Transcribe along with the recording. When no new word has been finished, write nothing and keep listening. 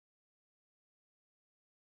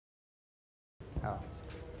Oh.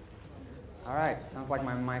 All right, sounds like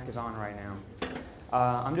my mic is on right now.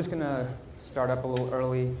 I'm just going to start up a little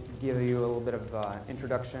early, give you a little bit of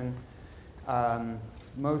introduction.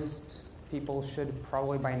 Most people should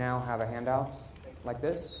probably by now have a handout like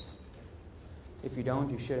this. If you don't,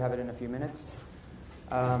 you should have it in a few minutes.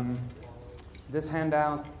 This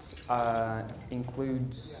handout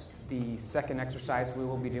includes the second exercise we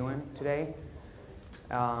will be doing today.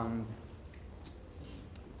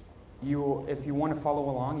 If you want to follow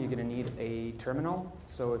along, you're going to need a terminal.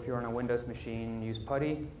 So if you're on a Windows machine, use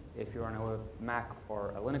PuTTY. If you're on a Mac or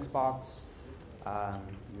a Linux box,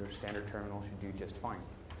 your standard terminal should do just fine.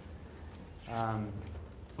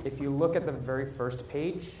 If you look at the very first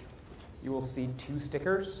page, you will see two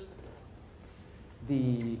stickers.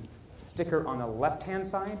 The sticker on the left-hand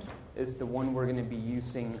side is the one we're going to be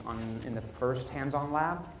using in the first hands-on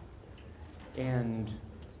lab. And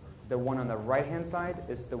the one on the right-hand side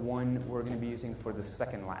is the one we're going to be using for the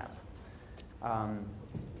second lab.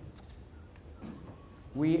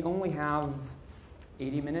 We only have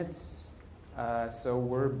 80 minutes, so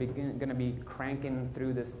we're going to be cranking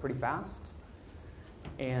through this pretty fast.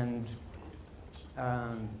 And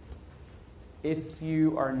if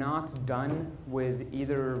you are not done with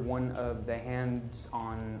either one of the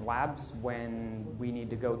hands-on labs when we need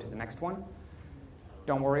to go to the next one,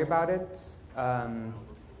 don't worry about it.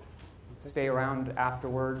 Stay around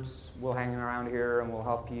afterwards. We'll hang around here and we'll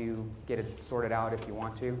help you get it sorted out if you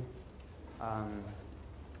want to.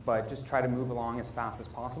 But just try to move along as fast as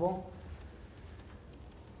possible.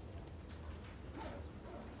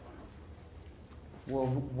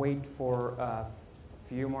 We'll wait for a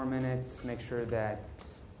few more minutes, make sure that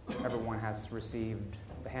everyone has received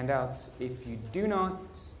the handouts. If you do not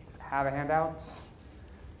have a handout,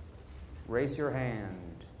 raise your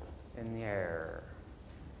hand in the air.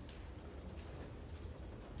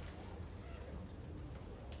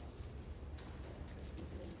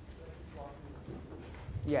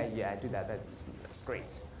 Yeah, do that. That's great.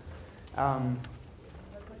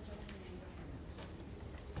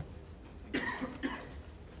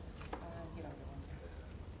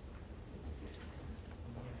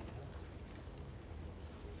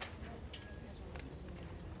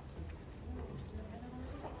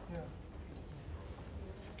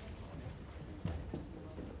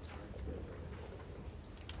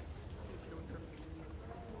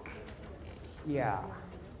 Yeah.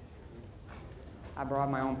 I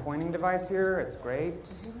brought my own pointing device here. It's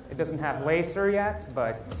great. It doesn't have laser yet,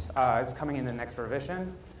 but it's coming in the next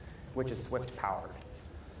revision, which is Swift powered.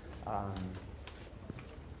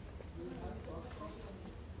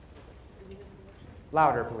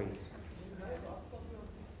 Louder, please.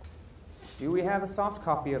 Do we have a soft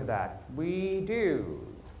copy of that? We do,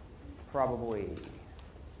 probably.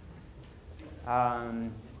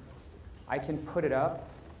 I can put it up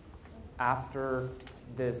after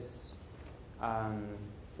this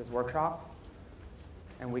workshop,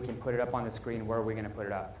 and we can put it up on the screen. Where are we going to put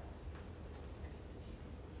it up?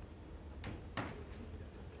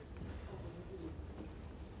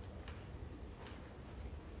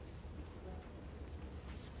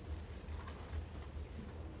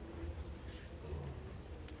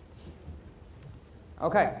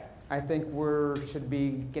 Okay, I think we should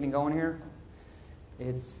be getting going here.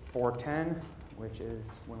 It's 4:10, which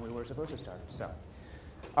is when we were supposed to start. So,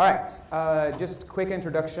 all right, just quick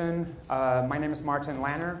introduction. My name is Martin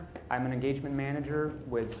Lanner. I'm an engagement manager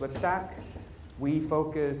with SwiftStack. We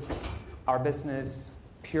focus our business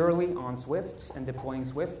purely on Swift and deploying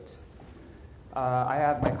Swift. I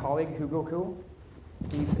have my colleague, Hugo Ku.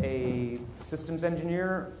 He's a systems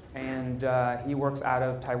engineer, and he works out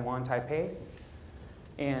of Taiwan, Taipei.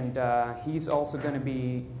 And he's also going to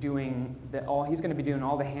be doing all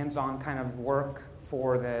the hands-on kind of work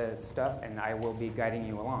for the stuff, and I will be guiding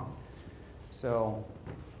you along. So,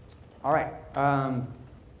 all right.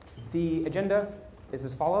 The agenda is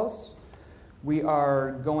as follows. We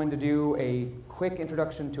are going to do a quick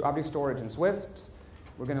introduction to object storage in Swift.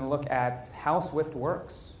 We're going to look at how Swift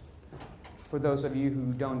works, for those of you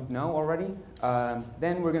who don't know already.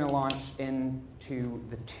 Then we're going to launch into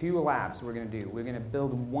the two labs we're going to do. We're going to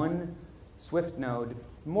build one Swift node,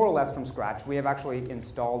 more or less from scratch. We have actually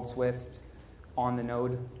installed Swift on the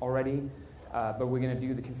node already, but we're going to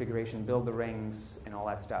do the configuration, build the rings, and all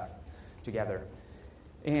that stuff together.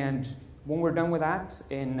 And when we're done with that,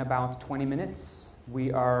 in about 20 minutes,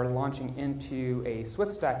 we are launching into a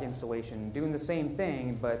SwiftStack installation, doing the same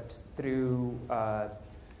thing, but through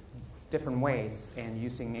different ways and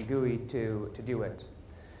using a GUI to do it.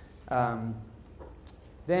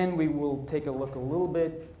 Then we will take a look a little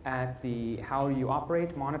bit at how you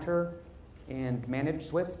operate, monitor, and manage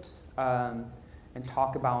Swift. and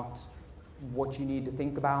talk about what you need to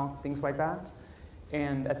think about, things like that.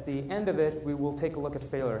 And at the end of it, we will take a look at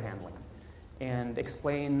failure handling and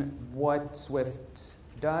explain what Swift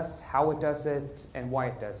does, how it does it, and why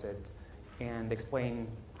it does it, and explain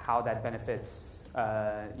how that benefits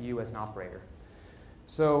you as an operator.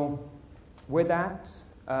 So with that,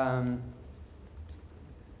 I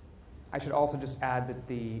should also just add that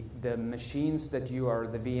the machines that the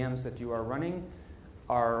VMs that you are running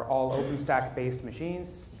are all OpenStack-based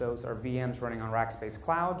machines. Those are VMs running on Rackspace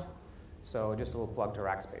Cloud. So just a little plug to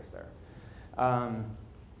Rackspace there.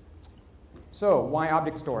 So why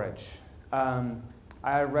object storage?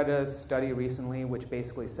 I read a study recently which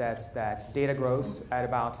basically says that data grows at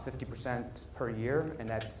about 50% per year, and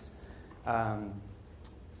that's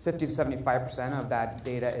 50 to 75% of that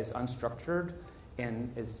data is unstructured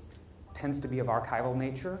and tends to be of archival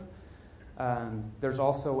nature. There's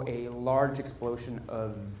also a large explosion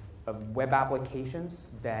of web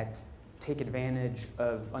applications that take advantage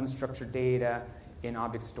of unstructured data in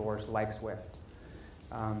object stores like Swift.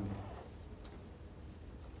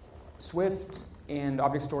 Swift and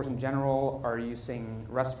object stores in general are using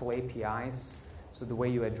RESTful APIs, so the way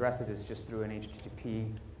you address it is just through an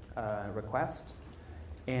HTTP request.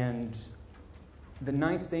 And the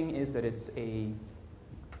nice thing is that it's a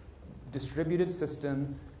distributed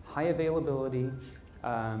system, high availability,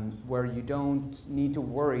 where you don't need to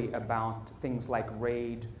worry about things like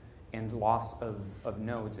RAID and loss of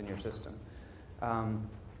nodes in your system.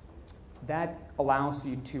 That allows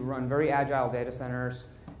you to run very agile data centers,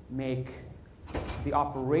 make the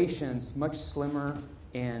operations much slimmer,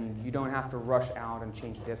 and you don't have to rush out and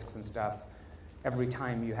change disks and stuff every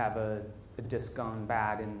time you have a disk gone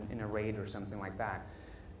bad in a RAID or something like that.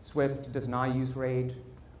 Swift does not use RAID,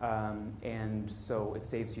 and so it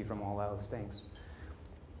saves you from all those things.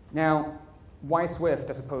 Now, why Swift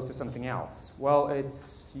as opposed to something else? Well,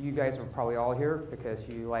 you guys are probably all here because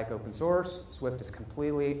you like open source. Swift is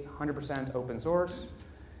completely 100% open source,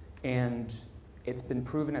 and it's been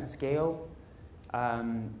proven at scale.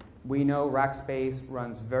 We know Rackspace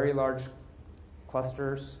runs very large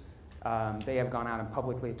clusters. They have gone out and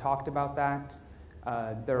publicly talked about that.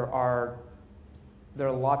 There are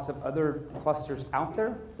lots of other clusters out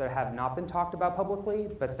there that have not been talked about publicly,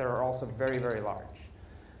 but they're also very, very large.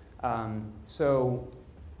 So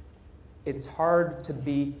it's hard to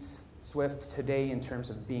beat Swift today in terms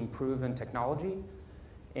of being proven technology.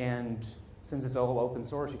 And since it's all open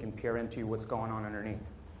source, you can peer into what's going on underneath.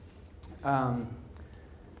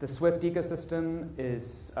 The Swift ecosystem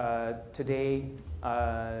is today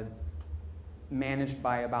managed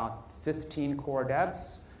by about 15 core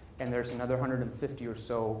devs, and there's another 150 or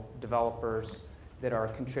so developers that are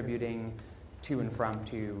contributing to and from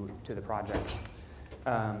to the project.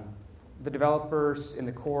 The developers in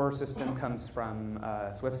the core system comes from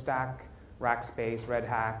SwiftStack, Rackspace, Red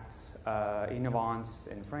Hat, Innovance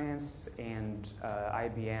in France, and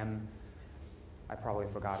IBM. I probably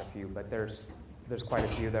forgot a few, but there's quite a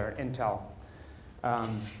few there. Intel.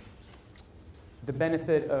 The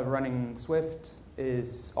benefit of running Swift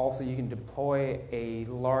is also you can deploy a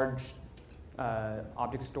large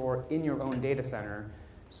object store in your own data center.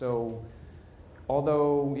 So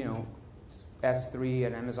although S3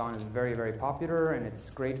 at Amazon is very, very popular and it's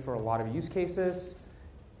great for a lot of use cases,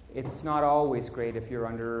 it's not always great if you're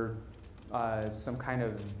under some kind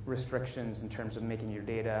of restrictions in terms of making your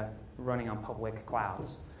data running on public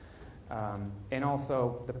clouds. And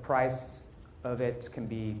also the price of it can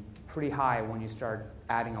be pretty high when you start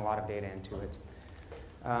adding a lot of data into it.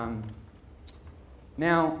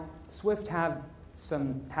 Now, Swift has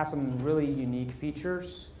some really unique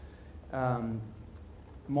features.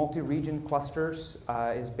 Multi-region clusters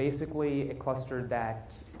is basically a cluster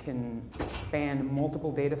that can span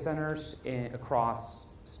multiple data centers across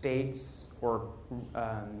states or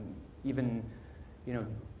even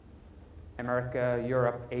America,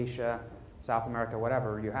 Europe, Asia, South America,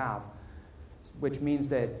 whatever you have, which means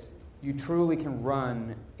that you truly can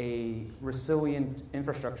run a resilient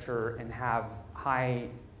infrastructure and have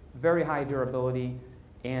very high durability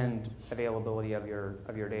and availability of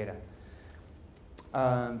your data.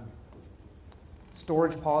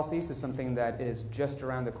 Storage policies is something that is just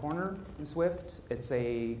around the corner in Swift. It's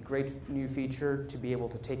a great new feature to be able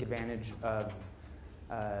to take advantage of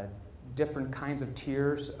different kinds of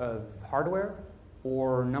tiers of hardware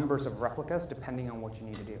or numbers of replicas, depending on what you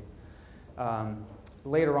need to do.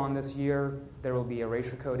 Later on this year, there will be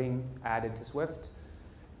erasure coding added to Swift,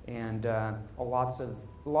 and a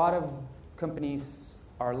lot of companies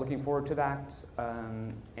are looking forward to that,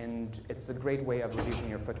 and it's a great way of reducing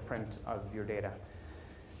your footprint of your data.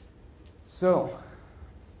 So,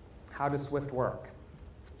 how does Swift work?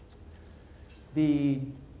 The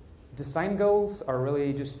design goals are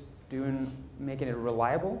really just making it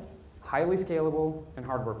reliable, highly scalable, and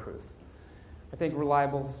hardware proof. I think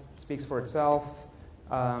reliable speaks for itself.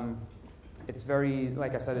 It's very,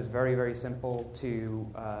 like I said, it's very, very simple to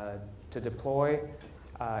deploy.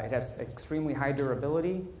 It has extremely high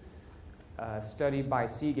durability. A study by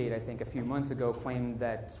Seagate, I think, a few months ago claimed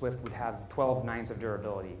that Swift would have 12 nines of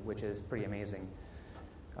durability, which is pretty amazing.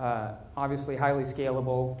 Obviously, highly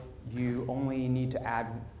scalable. You only need to add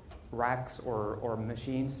racks or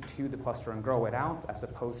machines to the cluster and grow it out, as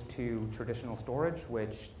opposed to traditional storage,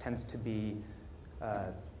 which tends to be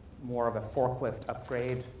more of a forklift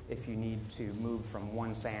upgrade if you need to move from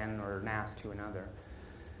one SAN or NAS to another.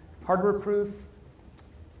 Hardware proof.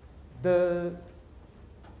 The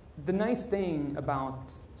nice thing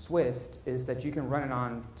about Swift is that you can run it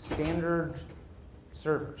on standard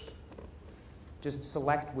servers. Just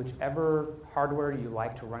select whichever hardware you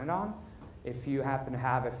like to run it on. If you happen to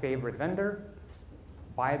have a favorite vendor,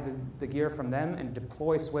 buy the gear from them and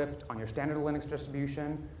deploy Swift on your standard Linux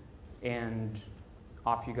distribution, and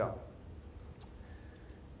off you go.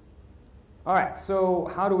 All right,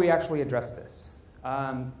 so how do we actually address this?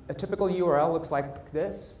 A typical URL looks like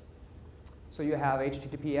this. So you have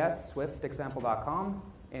https swiftexample.com,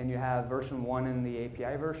 and you have version 1 in the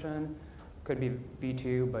API version. Could be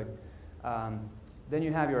v2, but then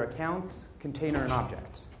you have your account, container, and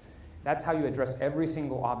object. That's how you address every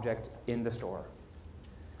single object in the store.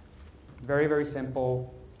 Very, very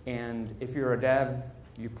simple. And if you're a dev,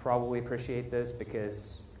 you probably appreciate this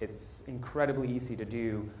because it's incredibly easy to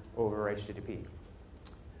do over HTTP.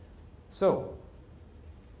 So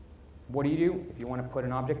what do? If you want to put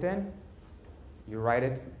an object in, you write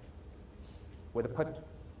it with a put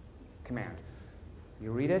command.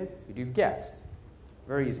 You read it, you do get.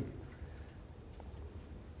 Very easy.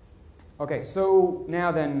 OK, so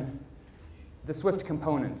now then, the Swift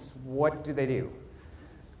components, what do they do?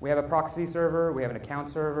 We have a proxy server, we have an account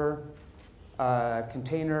server,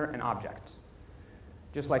 container, and object,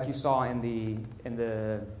 just like you saw in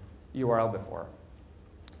the URL before.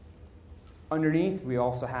 Underneath, we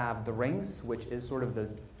also have the rings, which is sort of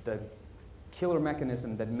the killer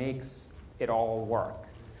mechanism that makes it all work.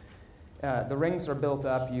 The rings are built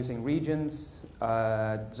up using regions,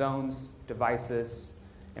 zones, devices,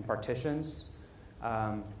 and partitions.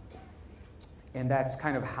 And that's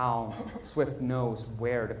kind of how Swift knows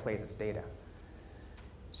where to place its data.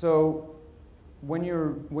 So when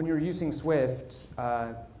you're using Swift,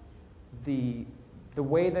 the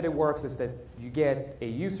way that it works is that you get a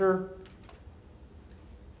user,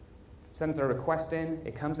 sends a request in,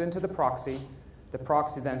 it comes into the proxy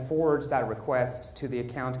then forwards that request to the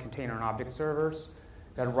account, container, and object servers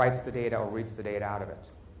that writes the data or reads the data out of it.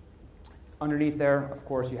 Underneath there, of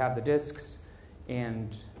course, you have the disks,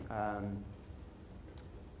 and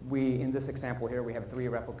in this example here, we have 3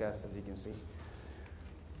 replicas, as you can see.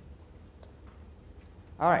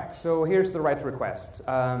 All right, so here's the write request.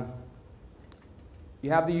 You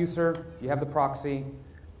have the user, you have the proxy,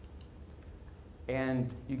 and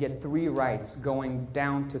you get 3 writes going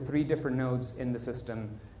down to 3 different nodes in the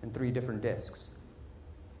system and 3 different disks.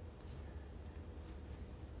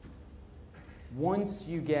 Once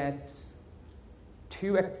you get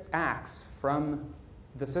 2 acts from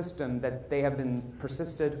the system that they have been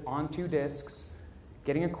persisted on 2 disks,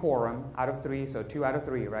 getting a quorum out of 3, so 2 out of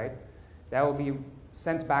 3, right? That will be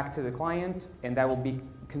sent back to the client, and that will be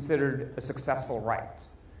considered a successful write.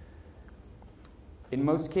 In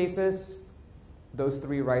most cases, those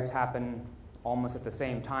 3 writes happen almost at the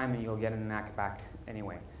same time, and you'll get an ACK back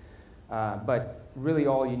anyway. But really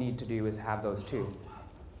all you need to do is have those 2.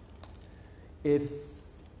 If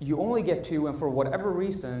you only get 2, and for whatever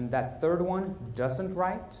reason that 3rd one doesn't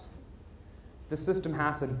write, the system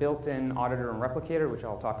has a built-in auditor and replicator, which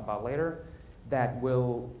I'll talk about later, that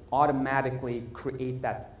will automatically create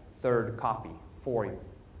that 3rd copy for you.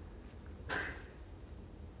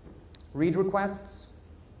 Read requests,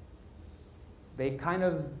 they kind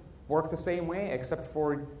of work the same way, except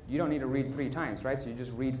for you don't need to read 3 times, right? So you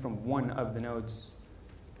just read from one of the nodes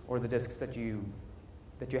or the disks that you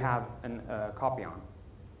have a copy on.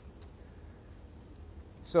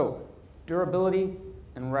 So durability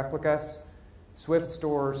and replicas, Swift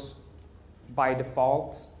stores by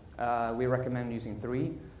default. We recommend using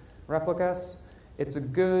 3 replicas. It's a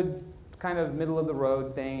good kind of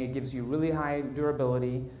middle-of-the-road thing. It gives you really high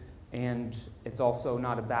durability, and it's also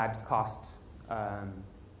not a bad cost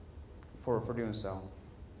for doing so.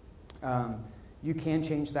 You can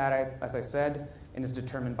change that, as I said, and it's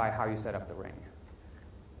determined by how you set up the ring.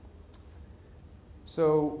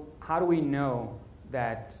 So how do we know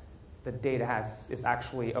that the data is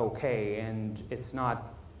actually okay and it's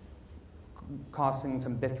not causing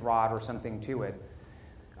some bit rot or something to it.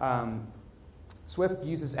 Swift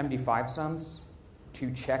uses MD5 sums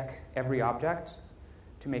to check every object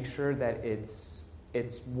to make sure that it's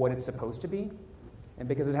what it's supposed to be. And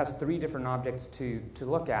because it has 3 different objects to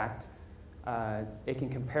look at, it can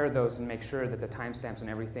compare those and make sure that the timestamps and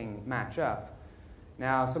everything match up.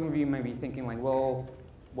 Now, some of you may be thinking like, well,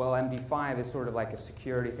 MD5 is sort of like a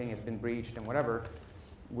security thing, it's been breached and whatever.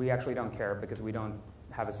 We actually don't care because we don't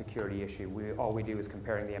have a security issue. All we do is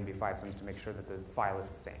comparing the MD5 sums to make sure that the file is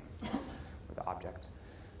the same with the object.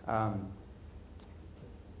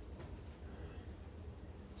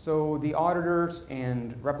 So the auditors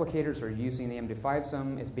and replicators are using the MD5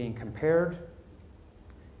 sum. It's being compared.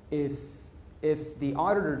 If the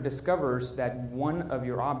auditor discovers that one of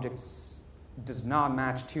your objects does not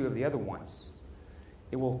match 2 of the other ones,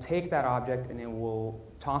 it will take that object and it will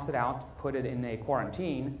toss it out, put it in a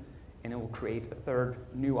quarantine, and it will create a 3rd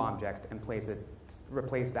new object and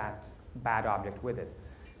replace that bad object with it.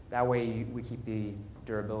 That way we keep the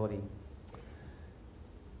durability.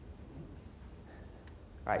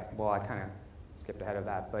 All right, well, I kind of skipped ahead of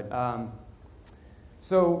that, but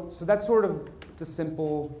so that's sort of the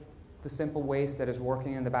simple ways that is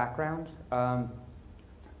working in the background.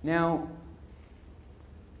 Now,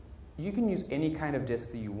 you can use any kind of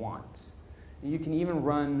disk that you want. You can even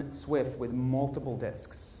run Swift with multiple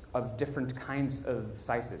disks of different kinds of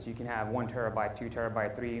sizes. You can have 1 terabyte, 2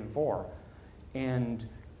 terabyte, 3, and 4. And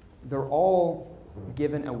they're all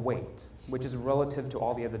given a weight, which is relative to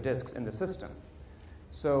all the other disks in the system.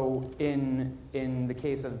 So in the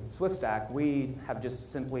case of SwiftStack, we have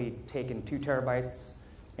just simply taken 2 terabytes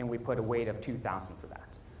and we put a weight of 2,000 for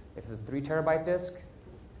that. If it's a 3 terabyte disk,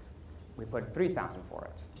 we put 3,000 for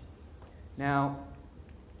it. Now,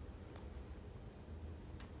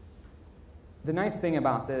 the nice thing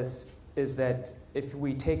about this is that if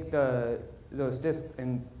we take those disks,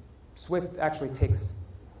 and Swift actually takes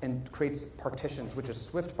and creates partitions, which is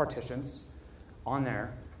Swift partitions on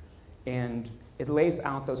there, and it lays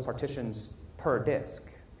out those partitions per disk.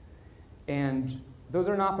 And those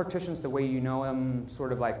are not partitions the way you know them,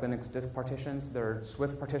 sort of like Linux disk partitions. They're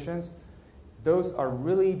Swift partitions. Those are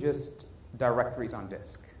really just directories on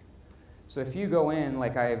disk. So if you go in,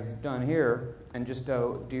 like I've done here, and just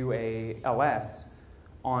do a ls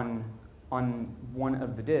on one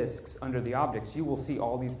of the disks under the objects, you will see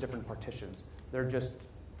all these different partitions. They're just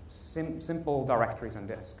simple directories on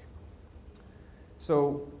disk.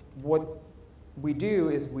 So what we do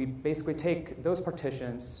is we basically take those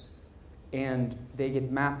partitions and they get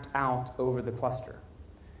mapped out over the cluster.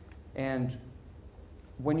 And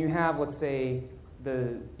when you have, let's say,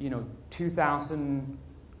 the 2,000,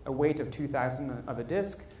 a weight of 2,000 of a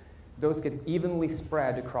disk, those get evenly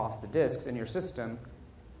spread across the disks in your system.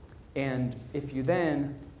 And if you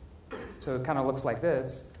then, so it kind of looks like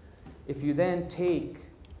this, if you then take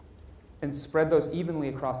and spread those evenly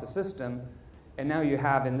across the system, and now you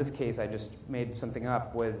have, in this case, I just made something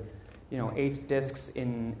up with 8 disks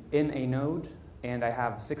in a node, and I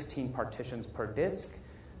have 16 partitions per disk.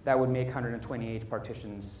 That would make 128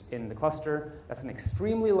 partitions in the cluster. That's an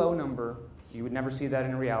extremely low number. You would never see that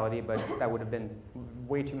in reality, but that would have been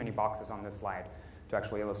way too many boxes on this slide to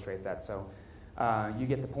actually illustrate that. So you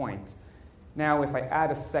get the point. Now, if I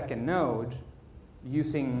add a second node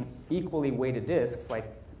using equally weighted disks, like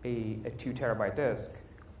a 2 terabyte disk,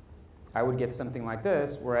 I would get something like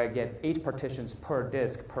this, where I get 8 partitions per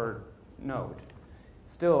disk per node.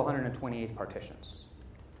 Still 128 partitions.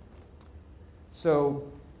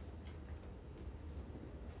 So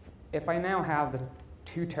if I now have the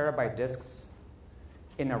 2 terabyte disks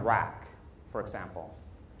in a rack, for example,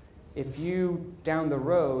 if you down the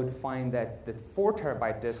road find that the 4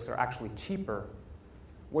 terabyte disks are actually cheaper,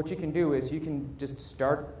 what you can do is you can just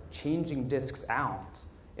start changing disks out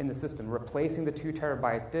in the system, replacing the 2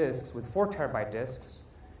 terabyte disks with 4 terabyte disks.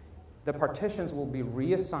 The partitions will be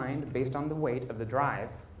reassigned based on the weight of the drive.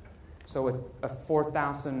 So a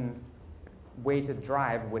 4,000 weighted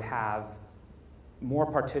drive would have more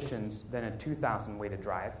partitions than a 2,000 weighted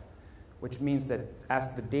drive, which means that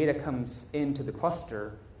as the data comes into the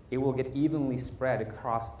cluster, it will get evenly spread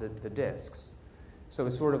across the disks. So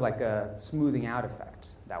it's sort of like a smoothing out effect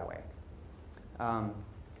that way.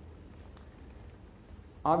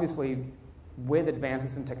 Obviously, with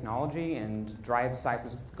advances in technology and drive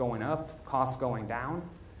sizes going up, costs going down,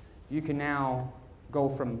 you can now go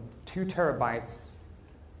from 2 terabyte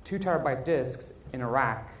disks in a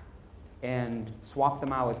rack and swap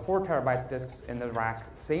them out with 4 terabyte disks in the rack,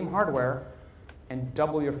 same hardware, and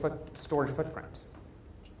double your storage footprint.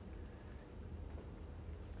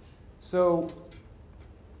 So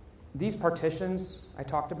these partitions I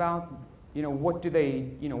talked about, what do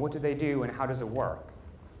they do and how does it work?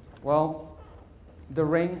 Well, the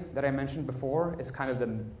ring that I mentioned before is kind of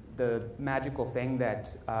the magical thing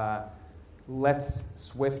that lets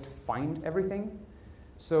Swift find everything.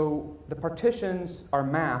 So the partitions are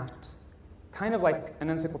mapped kind of like an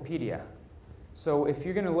encyclopedia. So if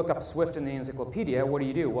you're going to look up Swift in the encyclopedia, what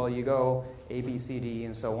do? Well, you go A, B, C, D,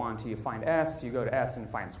 and so on till you find S. You go to S and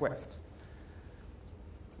find Swift.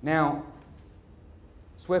 Now,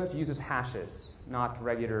 Swift uses hashes, not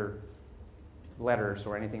regular letters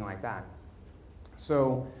or anything like that.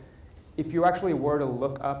 So if you actually were to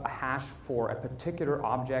look up a hash for a particular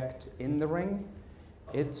object in the ring,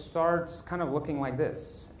 it starts kind of looking like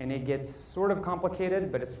this. And it gets sort of complicated,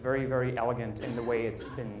 but it's very, very elegant in the way it's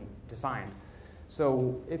been designed.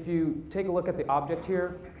 So if you take a look at the object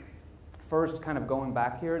here, first kind of going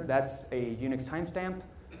back here, that's a Unix timestamp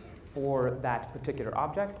for that particular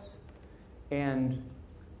object. And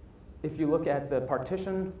if you look at the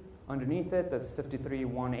partition underneath it, that's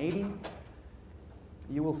 53.180,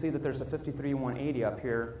 you will see that there's a 53.180 up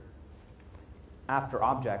here after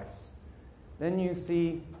objects. Then you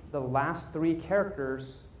see the last 3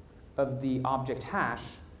 characters of the object hash,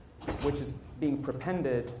 which is being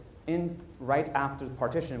prepended in right after the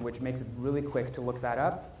partition, which makes it really quick to look that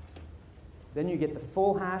up. Then you get the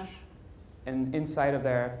full hash, and inside of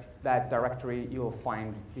that directory, you will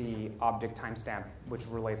find the object timestamp, which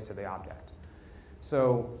relates to the object.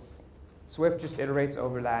 So Swift just iterates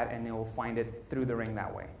over that, and it will find it through the ring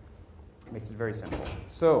that way. It makes it very simple.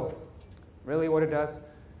 So really what it does,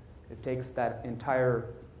 it takes that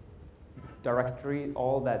entire directory,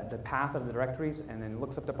 the path of the directories, and then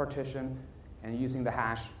looks up the partition, and using the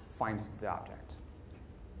hash, finds the object.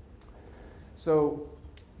 So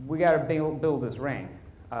we got to build this ring.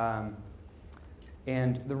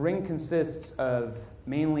 And the ring consists of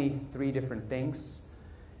mainly 3 different things.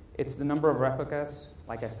 It's the number of replicas.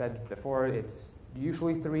 Like I said before, it's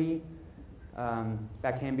usually 3.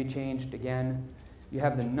 That can be changed again. You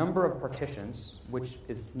have the number of partitions, which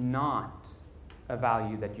is not a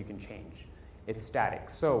value that you can change. It's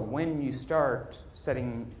static. So when you start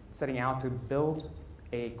setting out to build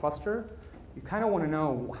a cluster, you kind of want to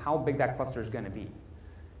know how big that cluster is going to be.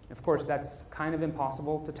 Of course, that's kind of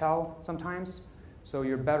impossible to tell sometimes. So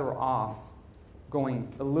you're better off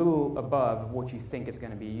going a little above what you think it's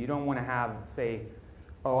going to be. You don't want to have, say,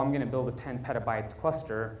 oh, I'm going to build a 10 petabyte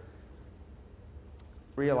cluster,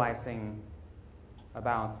 realizing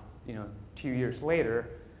about 2 years later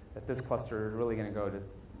that this cluster is really going to go to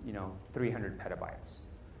 300 petabytes.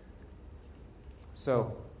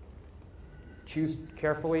 So choose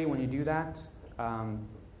carefully when you do that.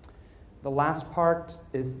 The last part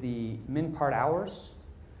is the min part hours.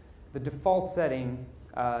 The default setting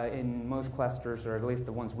in most clusters, or at least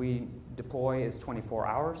the ones we deploy, is 24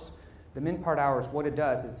 hours. The min part hours, what it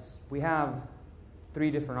does is we have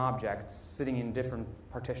 3 different objects sitting in different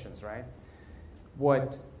partitions, right?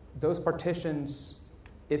 What those partitions,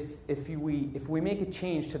 if we make a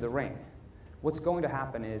change to the ring, what's going to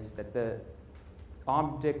happen is that the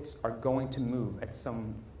objects are going to move at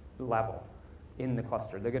some level in the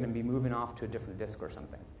cluster. They're going to be moving off to a different disk or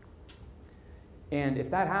something. And if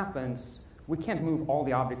that happens, we can't move all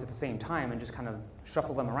the objects at the same time and just kind of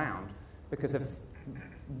shuffle them around. Because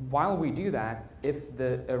while we do that, if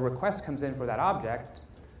a request comes in for that object,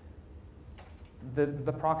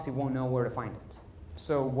 the proxy won't know where to find it.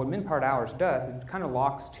 So what min part hours does is it kind of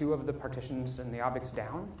locks 2 of the partitions and the objects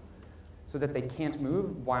down so that they can't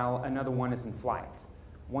move while another one is in flight.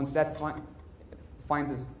 Once that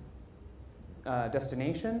finds its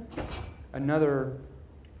destination, another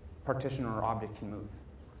partition or object can move.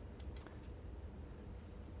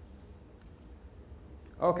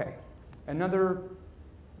 Okay, another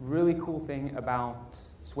really cool thing about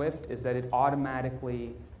Swift is that it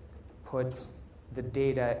automatically puts the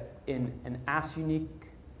data in an as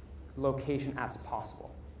unique location as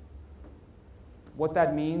possible. What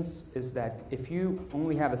that means is that if you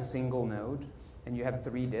only have a single node and you have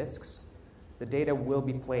 3 disks, the data will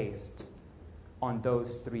be placed on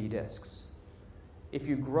those 3 disks. If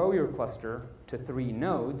you grow your cluster to 3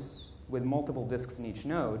 nodes with multiple disks in each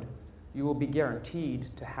node, you will be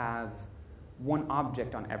guaranteed to have 1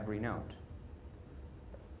 object on every node.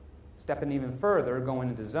 Stepping even further, going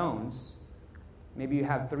into zones, maybe you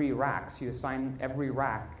have 3 racks. You assign every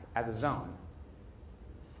rack as a zone.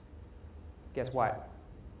 Guess what?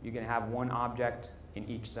 You're going to have 1 object in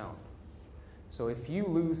each zone. So if you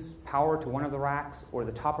lose power to one of the racks or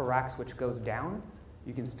the top of rack switch goes down,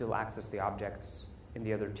 you can still access the objects in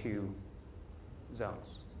the other 2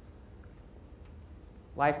 zones.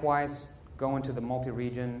 Likewise, go into the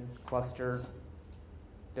multi-region cluster,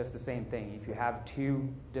 does the same thing. If you have two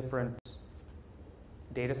different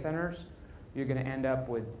data centers, you're going to end up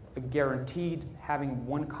with a guaranteed having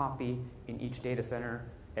one copy in each data center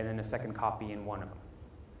and then a second copy in one of them.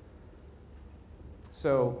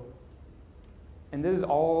 So, and this is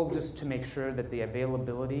all just to make sure that the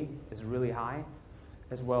availability is really high,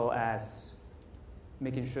 as well as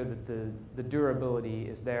making sure that the durability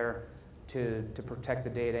is there to protect the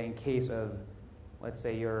data in case of, let's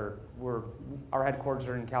say our headquarters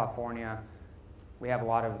are in California, we have a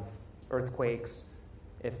lot of earthquakes.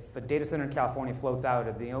 If a data center in California floats out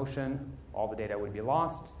of the ocean, all the data would be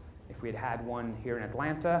lost. If we had had one here in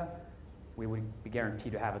Atlanta, we would be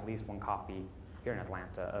guaranteed to have at least one copy here in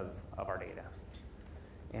Atlanta of our data.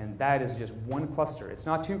 And that is just one cluster. It's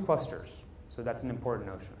not two clusters, so that's an important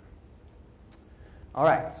notion. All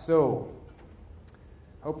right, so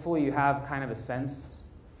hopefully you have kind of a sense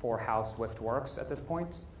for how Swift works at this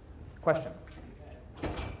point. Question?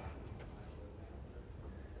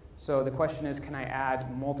 So the question is, can I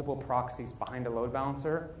add multiple proxies behind a load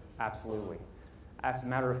balancer? Absolutely. As a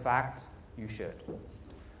matter of fact, you should.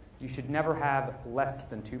 You should never have less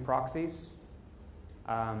than 2 proxies.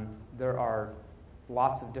 There are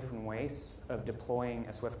lots of different ways of deploying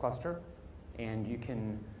a Swift cluster, and you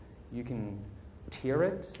can tier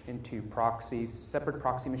it into proxies, separate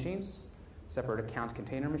proxy machines, separate account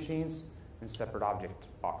container machines, and separate object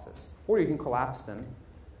boxes. Or you can collapse them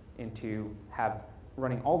into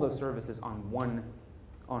running all those services on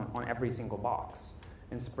every single box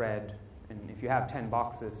and spread. And if you have 10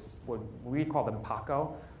 boxes, what we call them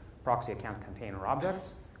PACO, proxy account container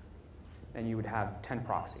object, and you would have 10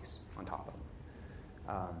 proxies on top of them.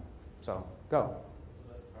 So go.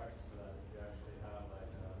 What's the best practice for that? If you actually have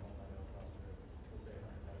like a multi-node cluster, let's say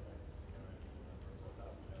 100 petabytes, you know, or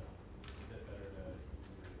 1,000 nodes, is it better to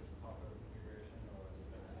use the PACO configuration, or is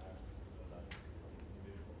it better to access those objects from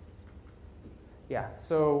individual systems? Yeah,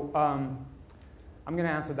 so I'm going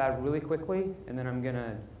to answer that really quickly, and then I'm going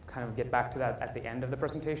to kind of get back to that at the end of the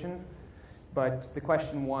presentation. But the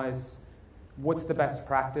question was, what's the best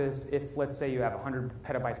practice if, let's say, you have a 100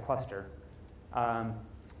 petabyte cluster?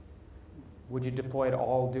 Would you deploy it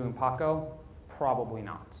all doing PACO? Probably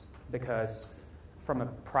not, because from a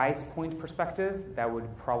price point perspective, that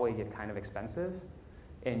would probably get kind of expensive.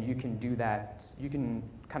 And you can do that, you can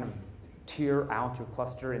kind of tier out your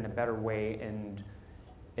cluster in a better way and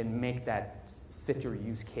make that fit your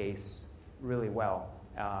use case really well.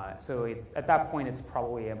 So at that point, it's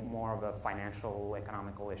probably more of a financial,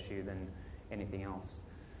 economical issue than anything else.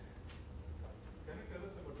 Can you tell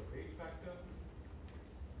us about the weight factor?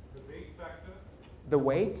 The weight factor? The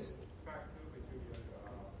weight? Factor which you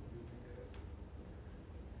are using here.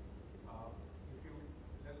 If you,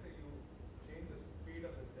 let's say you change the speed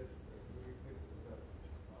of the disk, you replace it with a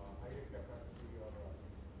higher capacity or a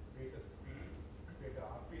greater speed, greater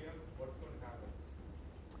RPM, what's going to happen?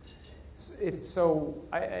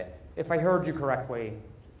 If I heard you correctly,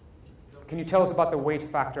 can you tell us about the weight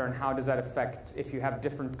factor and how does that affect if you have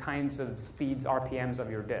different kinds of speeds, RPMs of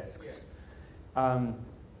your disks? Yes.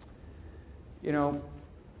 You know,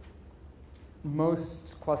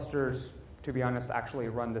 most clusters, to be honest, actually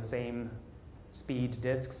run the same speed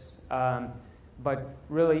disks. But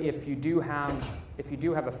really, if you do have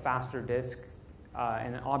a faster disk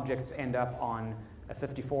and objects end up on a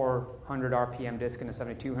 5400 RPM disk and a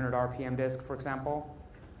 7200 RPM disk, for example,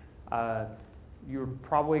 you're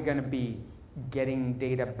probably going to be getting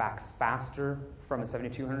data back faster from a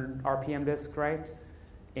 7200 RPM disk, right?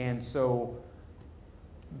 And so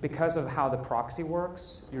because of how the proxy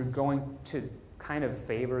works, you're going to kind of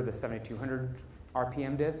favor the 7200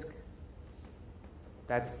 RPM disk.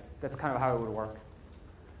 That's kind of how it would work.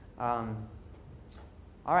 All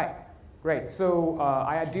right, great. So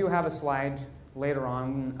I do have a slide later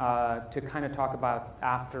on to kind of talk about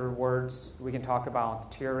afterwards. We can talk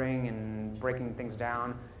about tiering and breaking things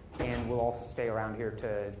down, and we'll also stay around here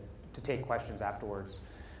to take questions afterwards.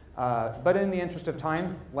 But in the interest of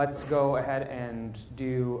time, let's go ahead and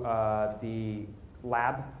do the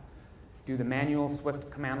lab, do the manual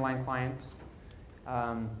Swift command line client.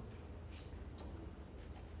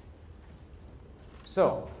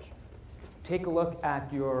 So take a look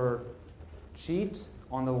at your sheet.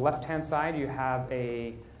 On the left-hand side, you have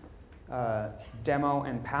a demo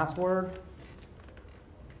and password.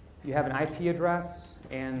 You have an IP address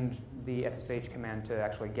and the SSH command to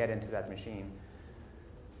actually get into that machine.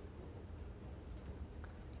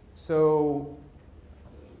 So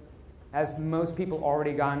has most people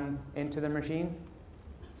already gotten into the machine?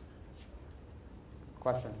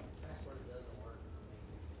 Question?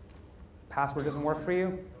 Password doesn't work for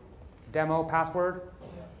you? Demo password?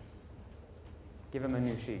 Give him a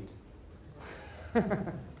new sheet.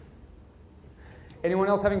 Anyone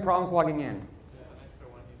else having problems logging in?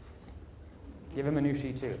 Give him a new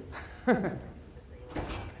sheet too.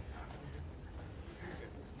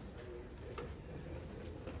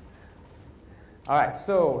 All right,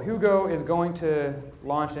 so Hugo is going to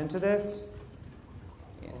launch into this.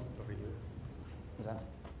 Over here. What's that?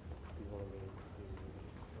 Do you want me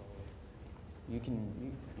to You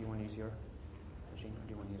can. You want to use your machine, or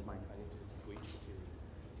do you want to use mine? I need to switch to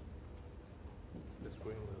the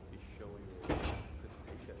screen will be showing your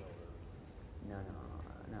presentation or No.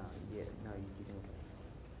 Yeah, no. You can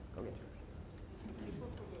go get yours.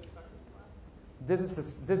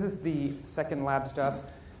 This is the second lab stuff.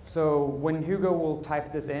 So when Hugo will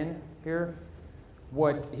type this in here,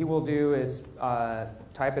 what he will do is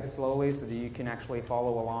type it slowly so that you can actually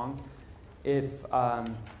follow along.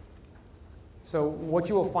 So what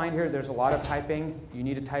you will find here, there's a lot of typing. You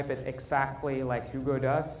need to type it exactly like Hugo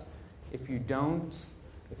does. If you don't,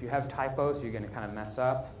 if you have typos, you're going to kind of mess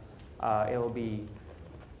up. It'll be,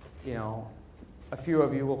 a few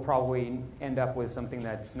of you will probably end up with something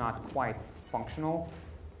that's not quite functional.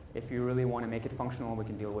 If you really want to make it functional, we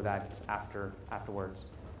can deal with that afterwards.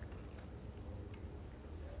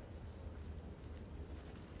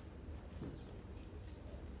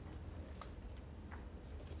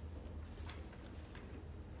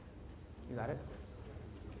 You got it?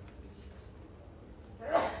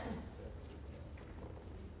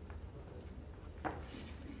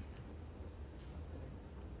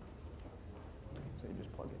 So you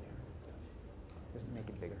just plug it here. Just make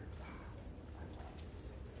it bigger.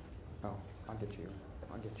 Oh, I'll get you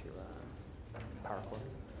power cord.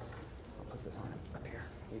 I'll put this on up here.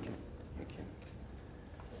 You can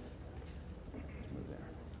move there.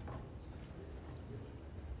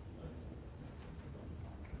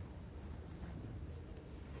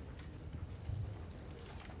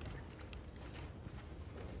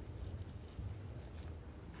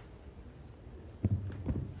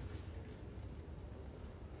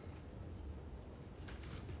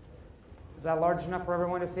 Is that large enough for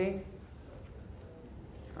everyone to see?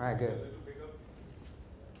 All right, good.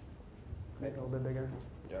 Make it a little bit bigger.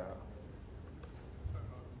 yeah.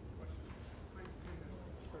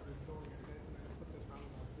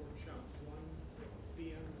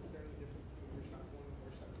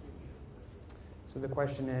 So the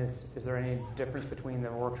question is there any difference between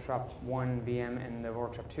the Workshop 1 VM and the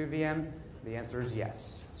Workshop 2 VM? The answer is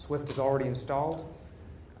yes. Swift is already installed.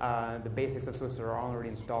 The basics of Swift are already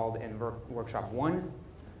installed in Workshop 1,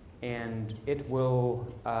 and it will,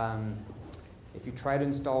 if you try to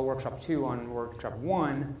install Workshop 2 on Workshop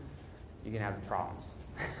 1, you can have problems.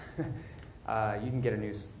 You can get a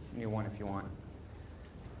new one if you want.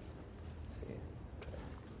 Let's see.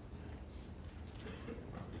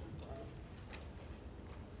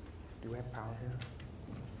 Do we have power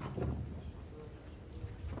here?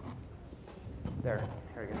 There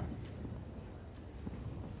we go.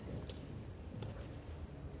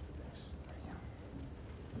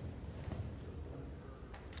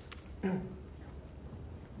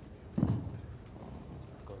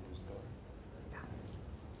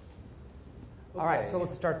 All right, so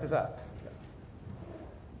let's start this up.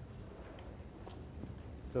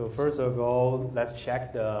 So first of all, let's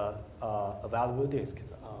check the available disks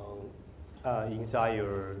inside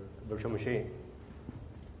your virtual machine.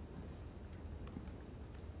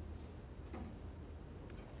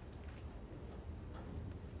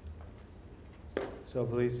 So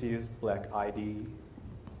please use black ID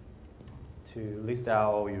to list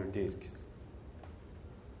out all your disks.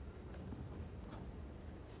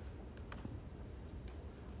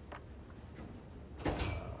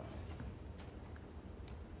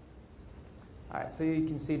 All right, so you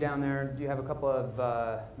can see down there, you have a couple of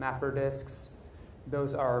mapper disks.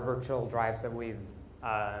 Those are virtual drives that we've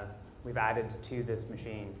added to this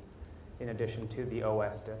machine in addition to the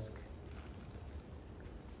OS disk.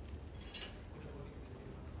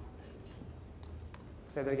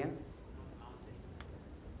 Say that again?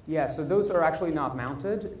 Yeah, so those are actually not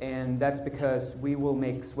mounted, and that's because we will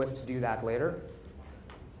make Swift do that later.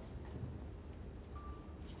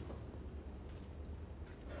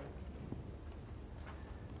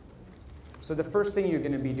 So the first thing you're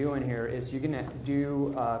going to be doing here is you're going to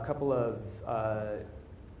do a couple of,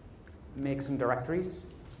 make some directories,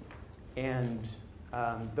 and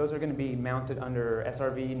those are going to be mounted under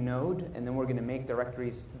SRV node, and then we're going to make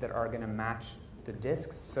directories that are going to match the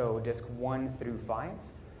disks, so disk 1 through 5.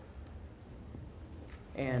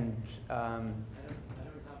 And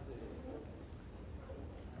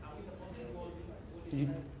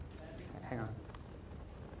hang on.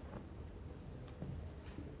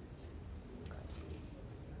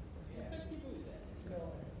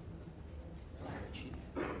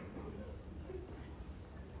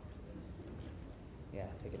 Yeah,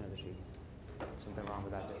 take another sheet. Something wrong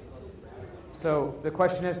with that. So the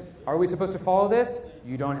question is, are we supposed to follow this?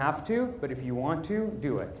 You don't have to, but if you want to,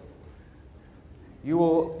 do it. You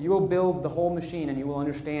will build the whole machine and you will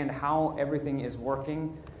understand how everything is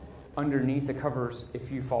working underneath the covers if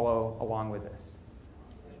you follow along with this.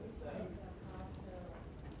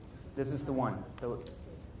 This is the one, the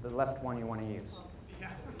left one you want to use.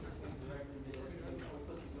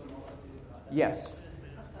 Yes.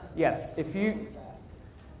 Yes. If you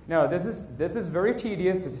no, this is very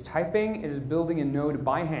tedious. It's typing. It is building a node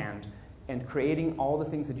by hand and creating all the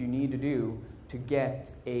things that you need to do to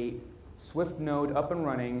get a Swift node up and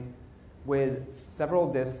running with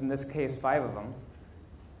several disks, in this case 5 of them,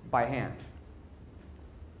 by hand.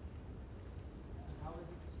 How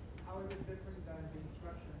is it different than the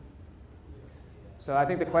instructions? So I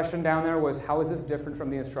think the question down there was, how is this different from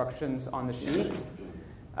the instructions on the sheet?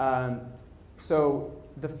 So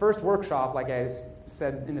the first workshop, like I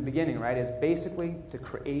said in the beginning, right, is basically to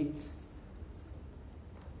create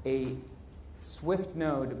a Swift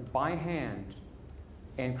node by hand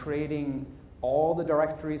and creating all the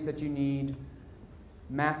directories that you need,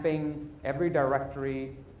 mapping every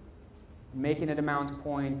directory, making it a mount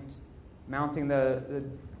point, mounting the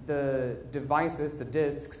devices, the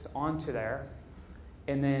disks, onto there,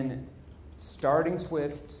 and then starting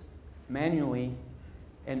Swift manually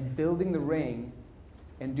and building the ring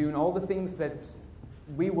and doing all the things that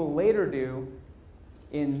we will later do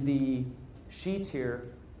in the sheet here,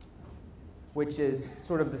 which is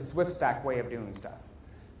sort of the SwiftStack way of doing stuff.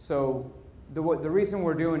 So the reason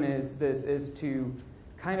we're doing this is to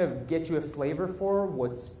kind of get you a flavor for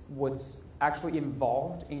what's actually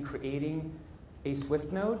involved in creating a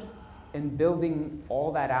Swift node and building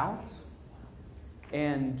all that out.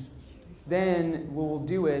 And then we'll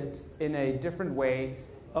do it in a different way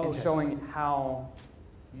and showing how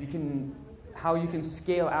you can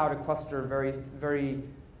scale out a cluster very, very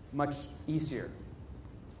much easier.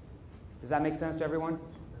 Does that make sense to everyone?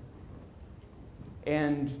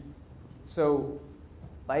 And so,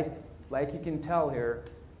 like you can tell here,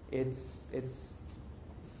 there's a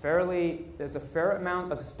fair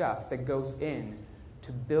amount of stuff that goes in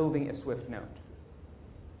to building a Swift node.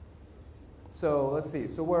 So let's see.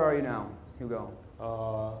 So where are you now, Hugo?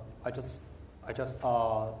 I just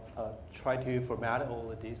try to format all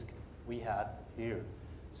the disk we had here.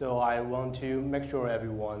 So I want to make sure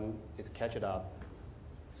everyone is catching up.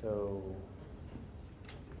 So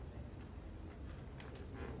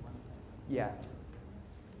yeah.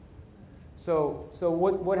 So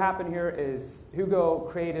what happened here is Hugo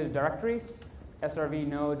created directories, SRV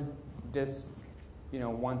node disk,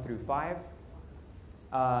 1 through 5.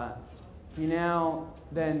 He now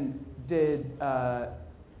then did.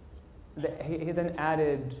 He then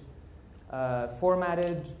added,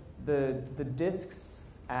 formatted the disks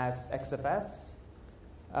as XFS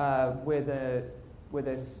with a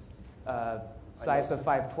size of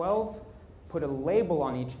 512. Put a label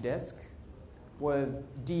on each disk with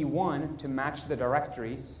D1 to match the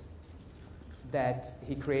directories that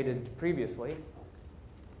he created previously.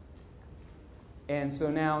 And so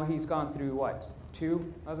now he's gone through what?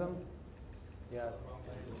 2 of them? yeah.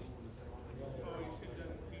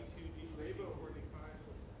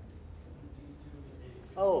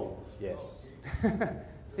 Oh, yes.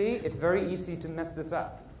 See, it's very easy to mess this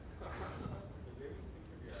up.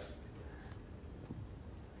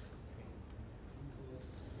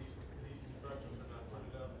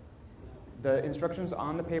 The instructions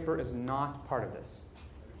on the paper is not part of this.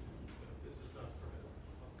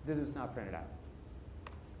 This is not printed out.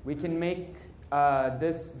 We can make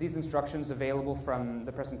these instructions available from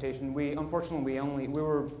the presentation. Unfortunately, we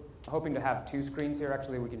were hoping to have 2 screens here.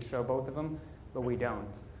 Actually, we can show both of them, but we don't.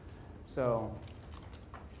 So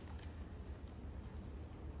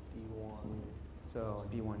D1,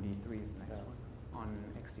 D3 is the next one on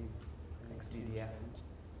XDDF.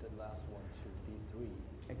 The last one to D3.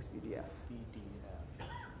 XDDF. DDF.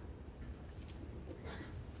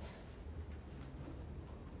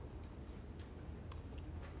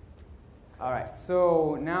 All right,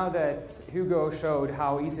 so now that Hugo showed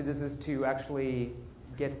how easy this is to actually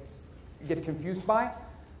get confused by,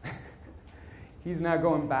 he's now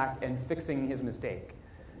going back and fixing his mistake.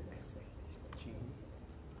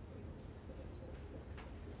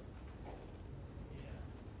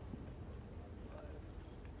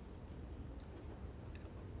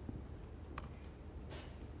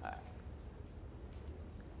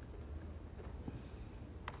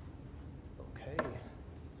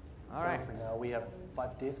 All right. So now we have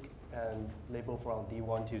 5 disks and label from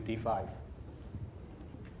D1 to D5.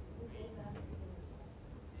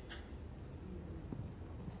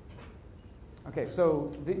 Okay,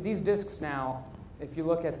 so these disks now, if you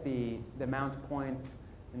look at the mount point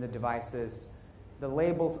in the devices, the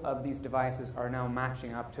labels of these devices are now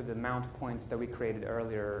matching up to the mount points that we created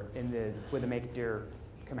earlier with the make dir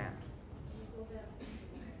command.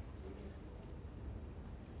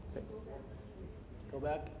 Go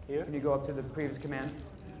back here. Can you go up to the previous command?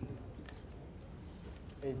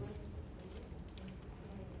 It's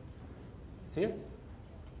here.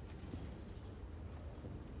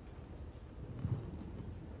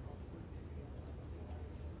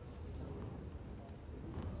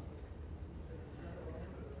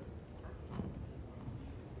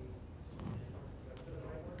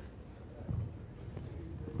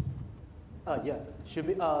 Yeah, should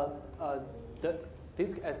be the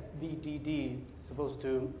disk as VDD supposed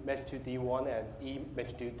to match to D1 and E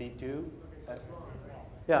match to D2.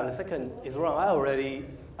 Yeah, the second is wrong. I already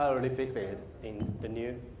fixed it in the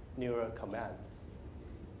newer command.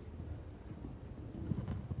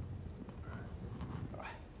 All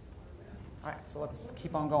right, so let's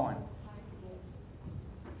keep on going.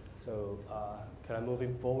 So can I move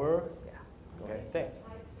it forward? Yeah. Okay, thanks.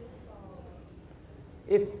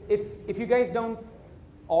 If you guys don't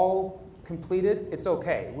all complete it, it's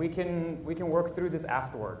okay. We can work through this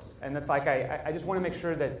afterwards. And that's like I just want to make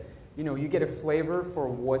sure that you get a flavor for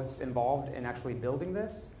what's involved in actually building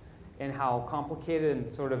this and how complicated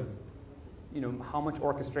and sort of how much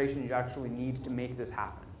orchestration you actually need to make this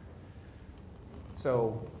happen.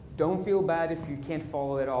 So don't feel bad if you can't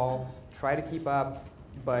follow it all. Try to keep up,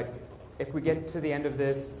 but if we get to the end of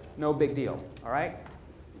this, no big deal, all right?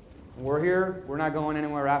 We're here. We're not going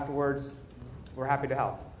anywhere afterwards. We're happy to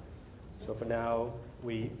help. So for now,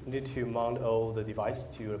 we need to mount all the device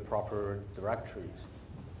to the proper directories.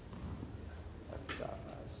 That's fast.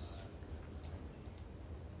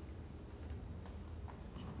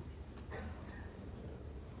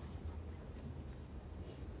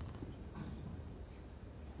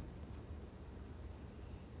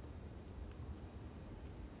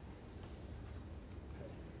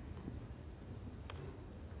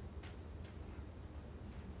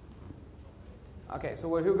 Okay, so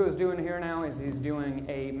what Hugo's doing here now is he's doing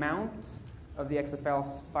a mount of the XFL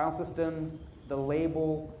file system, the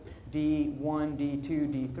label D1,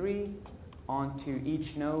 D2, D3 onto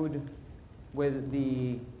each node with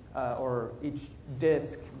or each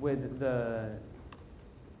disk with the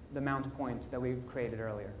mount point that we created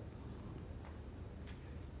earlier.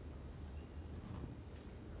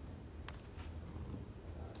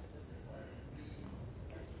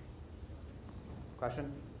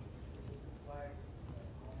 Question?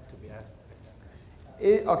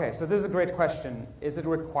 Okay, so this is a great question. Is it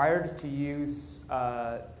required to use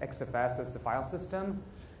XFS as the file system?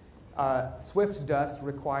 Swift does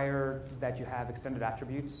require that you have extended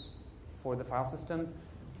attributes for the file system.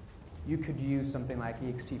 You could use something like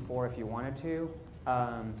ext4 if you wanted to.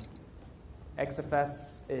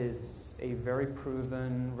 XFS is a very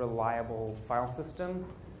proven, reliable file system.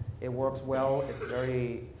 It works well. It's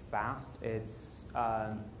very fast.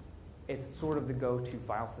 It's sort of the go-to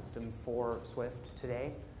file system for Swift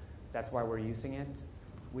today. That's why we're using it.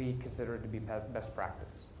 We consider it to be best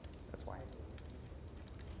practice. That's why.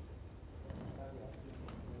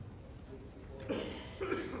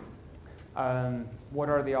 What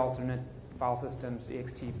are the alternate file systems?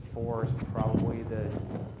 ext4 is probably the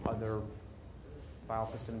other file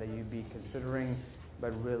system that you'd be considering,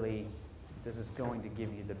 but really, this is going to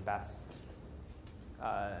give you the best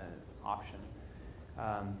option.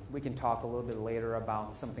 We can talk a little bit later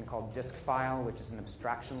about something called disk file, which is an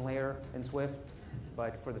abstraction layer in Swift.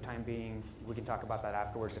 But for the time being, we can talk about that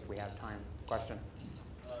afterwards if we have time. Question?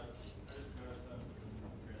 I just noticed that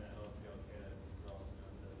when you're in the LSPL kit, you're also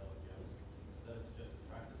known as LVMs. Is this just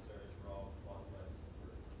practice or is raw block devices?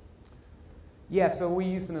 Yeah, so we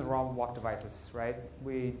use them as raw block devices, right?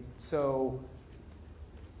 So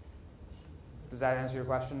does that answer your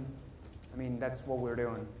question? I mean, that's what we're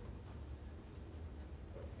doing.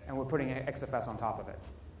 And we're putting an XFS on top of it.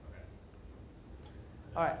 Okay.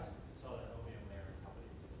 All right. So the LVM layer companies.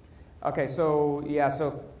 Okay, so yeah,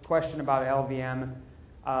 so question about LVM.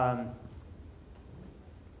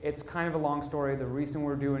 It's kind of a long story. The reason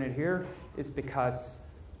we're doing it here is because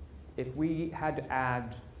if we had to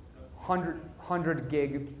add 100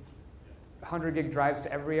 gig drives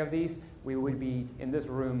to every of these, we would be in this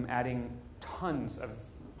room adding tons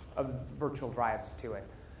of virtual drives to it.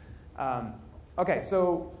 Okay,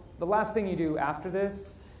 so the last thing you do after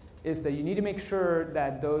this is that you need to make sure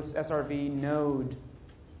that those SRV node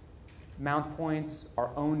mount points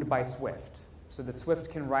are owned by Swift, so that Swift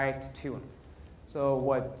can write to them. So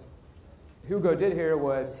what Hugo did here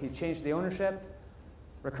was he changed the ownership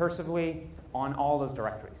recursively on all those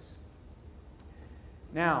directories.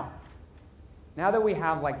 Now that we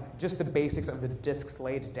have like just the basics of the disks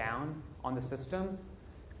laid down on the system,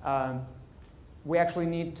 we actually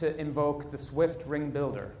need to invoke the Swift ring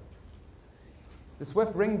builder. The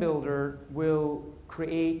Swift ring builder will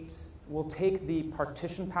take the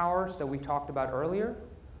partition powers that we talked about earlier.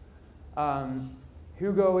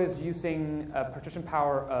 Hugo is using a partition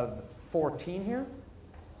power of 14 here.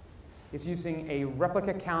 It's using a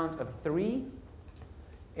replica count of 3.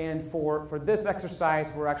 And for this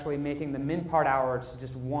exercise, we're actually making the min part hours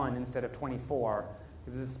just 1 instead of 24,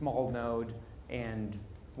 because it's a small node, and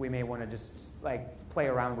we may want to just like play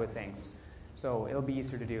around with things. So it'll be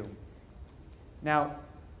easier to do. Now,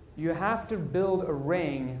 you have to build a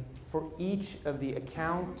ring for each of the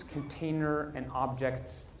account, container, and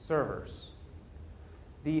object servers.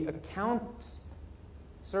 The account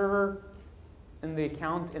server and the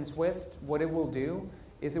account in Swift, what it will do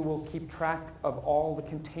is it will keep track of all the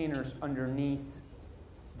containers underneath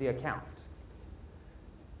the account.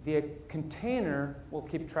 The container will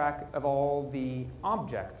keep track of all the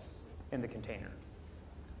objects in the container.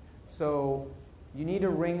 So you need a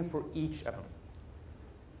ring for each of them.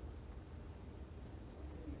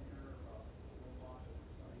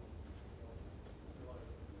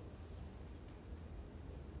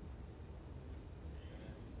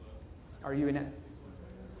 Are you in it?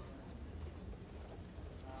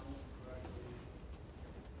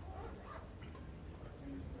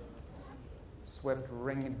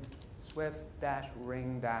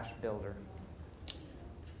 Swift-ring-builder.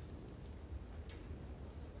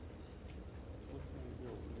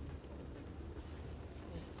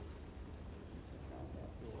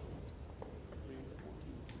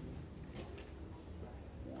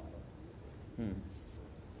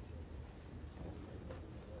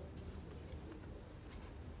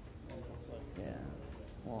 Yeah,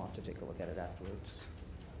 we'll have to take a look at it afterwards.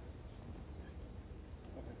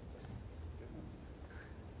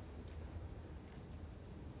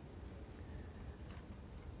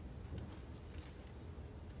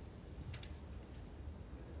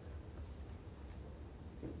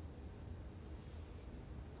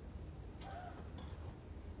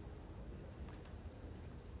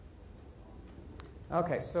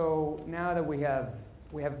 Okay, so now that we have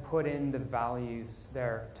put in the values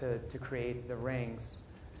there to create the rings,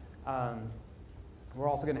 we're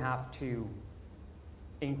also going to have to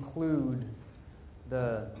include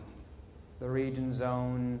the region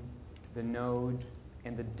zone, the node,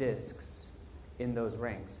 and the disks in those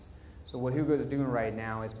rings. So what Hugo's doing right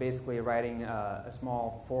now is basically writing a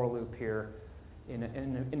small for loop here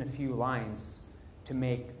in a few lines to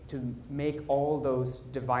make all those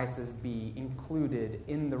devices be included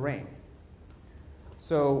in the ring.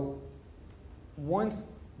 So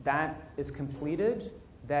once that is completed,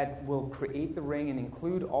 that will create the ring and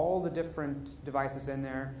include all the different devices in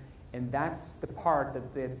there, and that's the part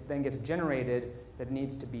that then gets generated that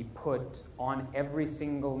needs to be put on every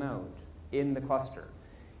single node in the cluster.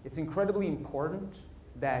 It's incredibly important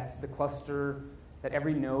that that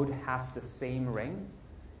every node has the same ring.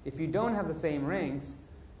 If you don't have the same rings,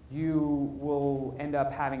 you will end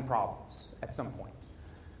up having problems at some point.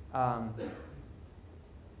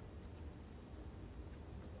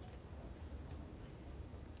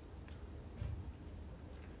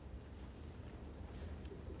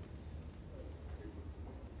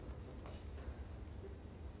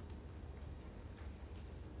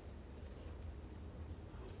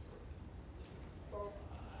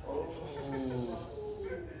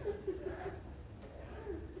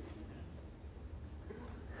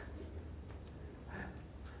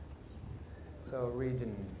 So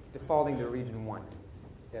defaulting to region 1.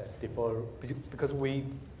 Yeah, because we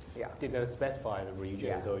did not specify the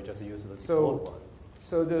region, so we just use the default one.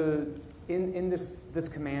 So in this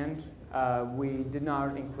command, we did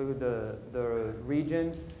not include the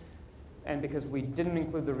region, and because we didn't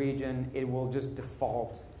include the region, it will just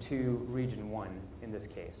default to region 1 in this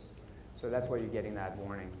case. So that's where you're getting that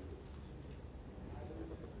warning.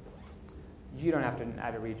 You don't have to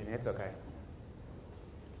add a region, it's okay.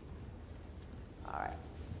 All right.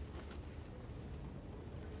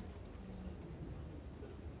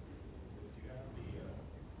 Do you have the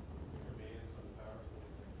commands on PowerPoint?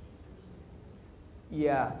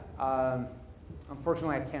 Yeah.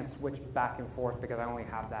 Unfortunately, I can't switch back and forth because I only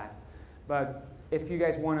have that. But if you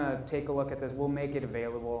guys want to take a look at this, we'll make it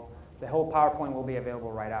available. The whole PowerPoint will be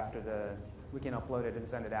available right after we can upload it and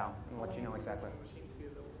send it out and let you know exactly.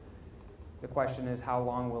 The question is, how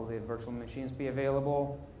long will the virtual machines be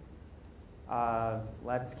available?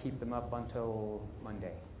 Let's keep them up until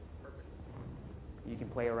Monday. You can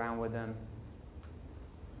play around with them,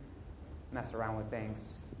 mess around with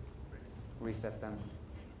things, reset them.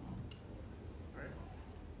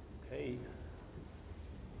 Okay.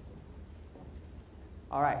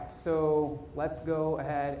 All right, so let's go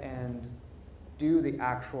ahead and do the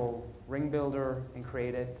actual ring builder and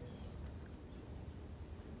create it.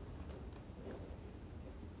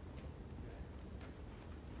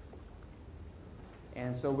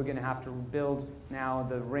 And so we're going to have to build now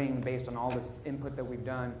the ring based on all this input that we've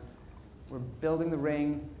done. We're building the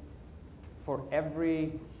ring for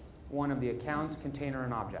every one of the account, container,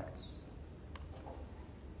 and objects.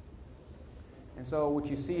 And so what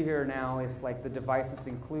you see here now is like the devices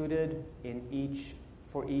included in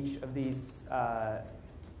for each of these, the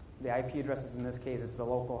IP addresses in this case, it's the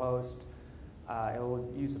local host. It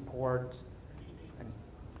will use a port,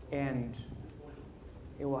 and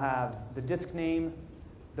it will have the disk name,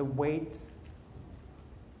 the weight.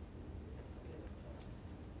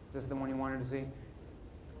 Is this the one you wanted to see?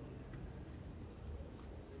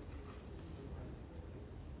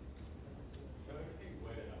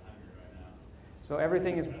 So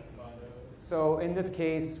everything is, so in this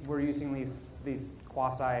case, we're using these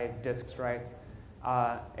quasi disks, right?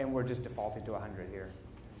 And we're just defaulting to 100 here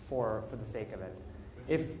for the sake of it.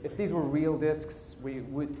 If these were real disks, we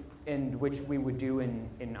would, and which we would do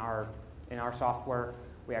in our software,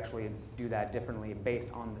 we actually do that differently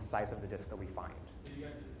based on the size of the disk that we find. Do you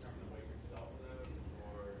guys determine the weight yourself, though,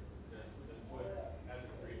 or does Swift, as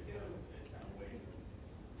a rate, determine weight?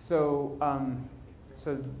 So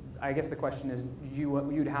I guess the question is,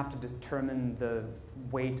 you'd have to determine the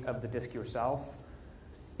weight of the disk yourself.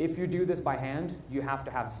 If you do this by hand, you have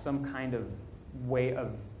to have some kind of way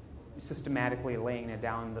of systematically laying it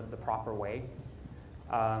down the proper way.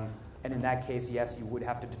 And in that case, yes, you would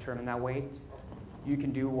have to determine that weight. You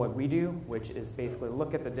can do what we do, which is basically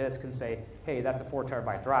look at the disk and say, hey, that's a 4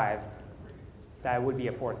 terabyte drive. That would be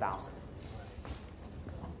a 4,000.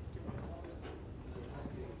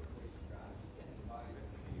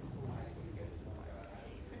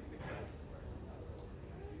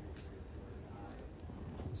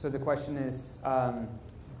 So the question is,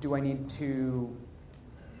 do I need to,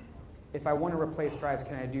 if I want to replace drives,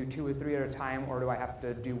 can I do 2 or 3 at a time, or do I have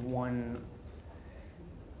to do one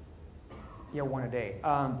a day?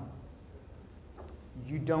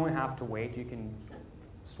 You don't have to wait. You can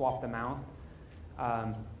swap them out.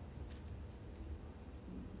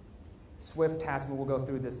 Swift has, we'll go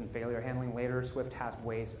through this in failure handling later, Swift has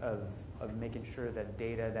ways of making sure that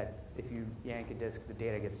data, that if you yank a disk, the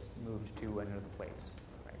data gets moved to another place.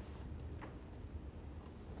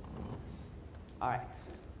 All right,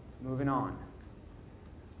 moving on.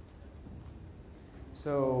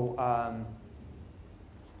 So,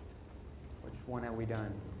 which one have we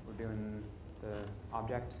done? We're doing the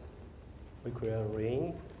object? We create a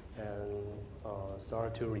ring and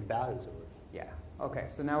start to rebalance it. Yeah, okay,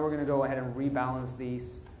 so now we're going to go ahead and rebalance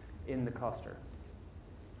these in the cluster.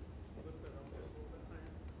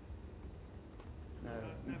 No,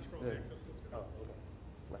 oh, okay.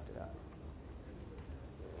 Left it up.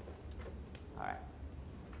 All right.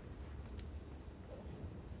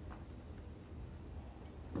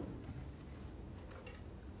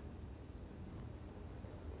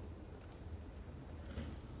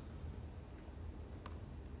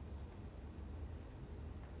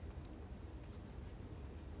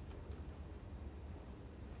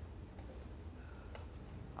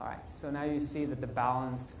 All right, so now you see that the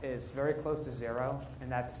balance is very close to 0,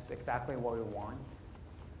 and that's exactly what we want.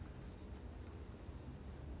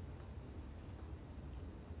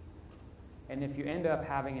 And if you end up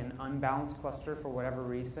having an unbalanced cluster for whatever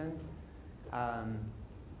reason,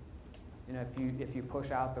 if you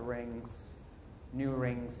push out the rings, new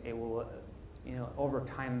rings, it will, over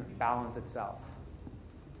time balance itself.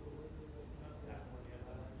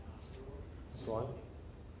 This one?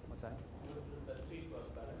 What's that?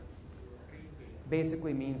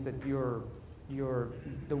 Basically means that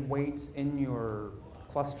the weights in your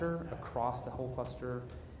cluster across the whole cluster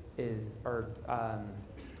are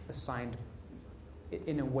assigned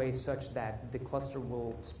in a way such that the cluster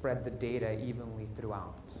will spread the data evenly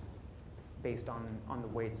throughout, based on the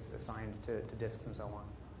weights assigned to disks and so on.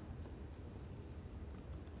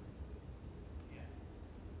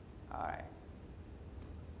 All right.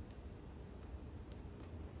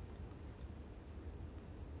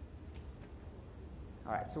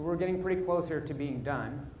 All right, so we're getting pretty close here to being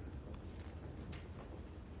done.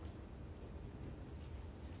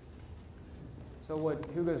 So what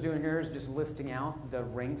Hugo's doing here is just listing out the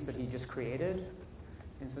rings that he just created.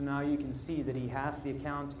 And so now you can see that he has the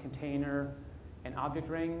account, container, and object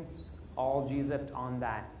rings all gzipped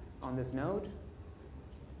on this node.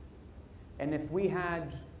 And if we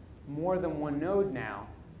had more than one node now,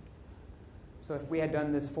 so if we had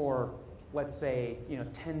done this for, let's say,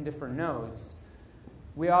 10 different nodes,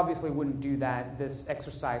 we obviously wouldn't do this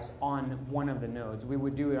exercise on one of the nodes. We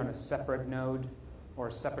would do it on a separate node or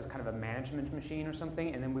a separate kind of a management machine or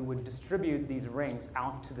something, and then we would distribute these rings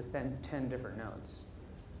out to the 10 different nodes.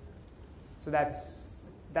 So that's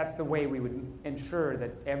the way we would ensure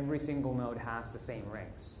that every single node has the same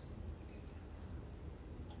rings.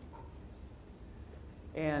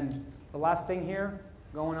 And the last thing here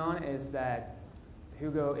going on is that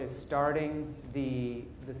Hugo is starting the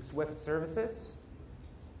Swift services.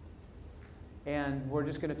 And we're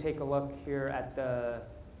just going to take a look here at the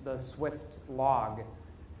Swift log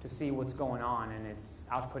to see what's going on, and it's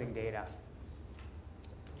outputting data.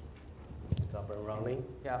 It's up and running.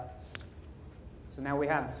 Yeah. So now we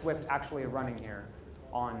have Swift actually running here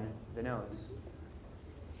on the nodes.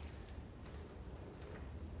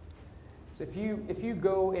 So if you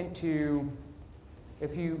go into,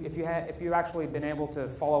 if you've actually been able to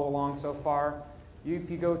follow along so far, if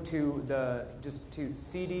you go to to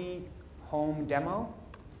cd home demo,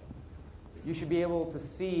 you should be able to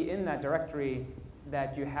see in that directory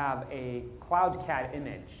that you have a CloudCAD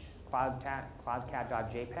image,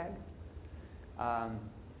 cloudcat.jpg.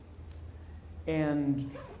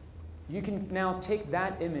 And you can now take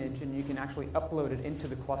that image and you can actually upload it into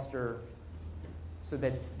the cluster so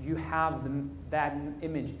that you have that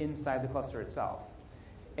image inside the cluster itself.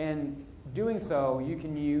 And doing so, you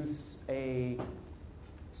can use a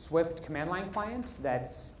Swift command line client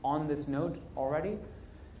that's on this node already.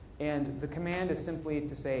 And the command is simply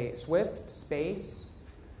to say Swift space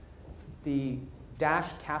the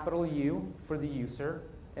 -U for the user.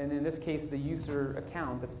 And in this case, the user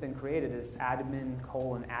account that's been created is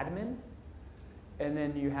admin:admin. And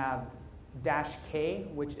then you have -K,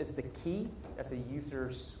 which is the key. That's a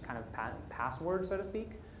user's kind of password, so to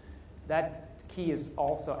speak. That key is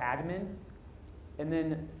also admin. And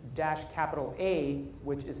then -A,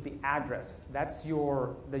 which is the address. That's the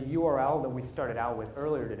URL that we started out with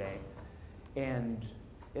earlier today. And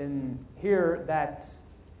in here, that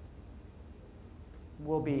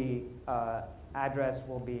will be, address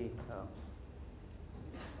will be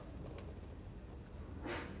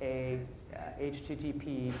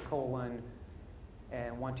http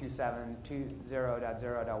and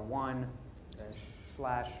 127.20.0.1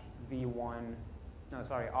 /v1, no,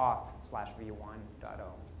 sorry,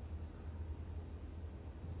 auth/v1.0.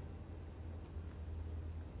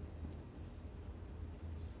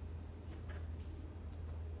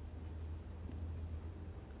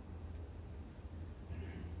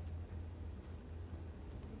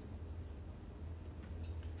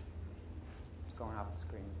 It's going off the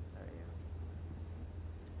screen. There you go.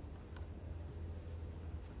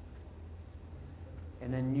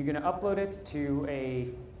 And then you're going to upload it to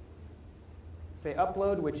say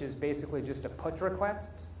upload, which is basically just a put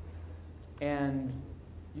request. And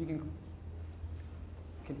you can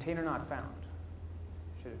container not found.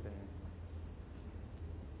 Should have been.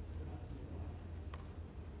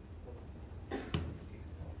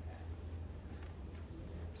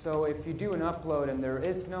 So if you do an upload and there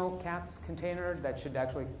is no cats container, that should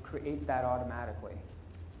actually create that automatically.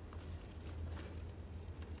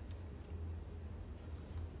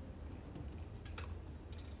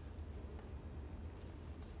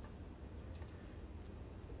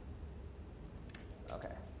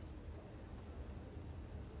 Okay.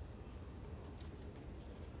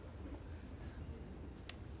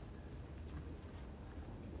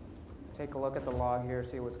 Take a look at the log here,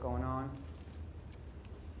 see what's going on.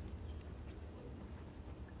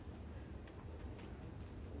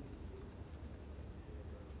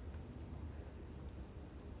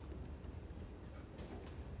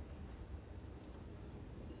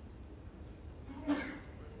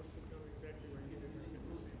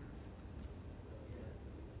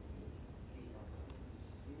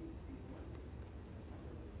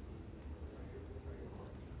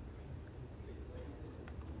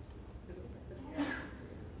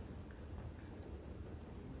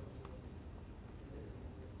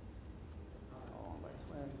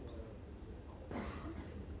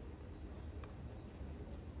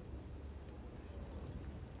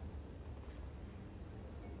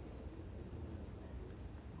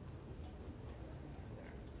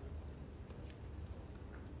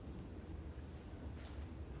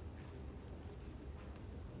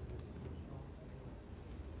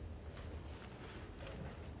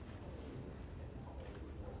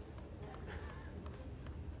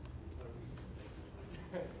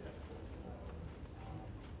 Hi,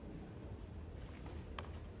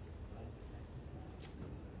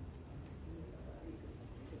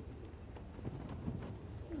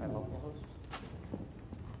 localhost.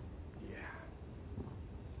 Yeah.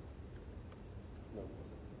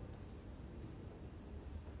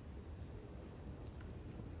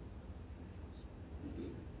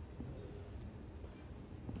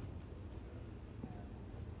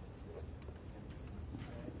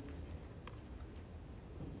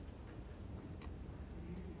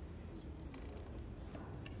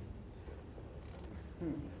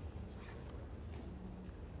 No.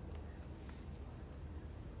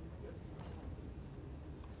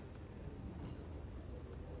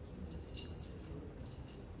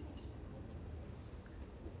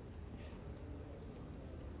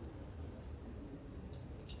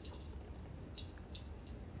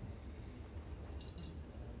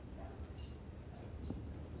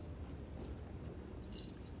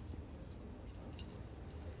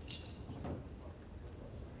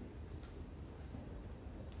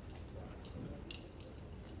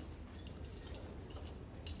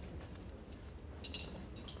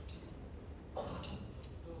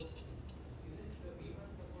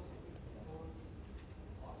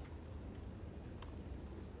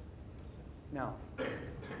 No.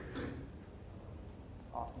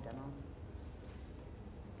 Off demo.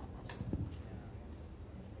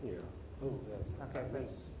 Yeah. Oh, yes. Okay, please.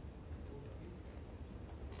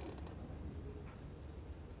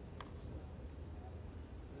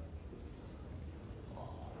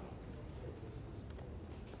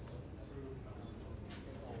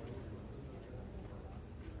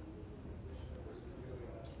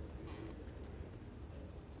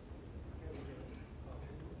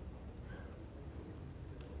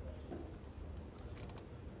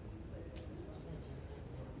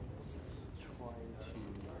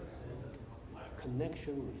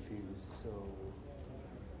 Connection refused, so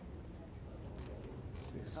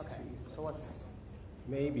Okay, so let's,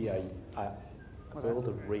 maybe I Okay. built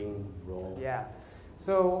the ring wrong. yeah.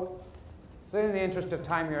 So in the interest of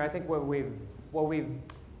time here, I think what we've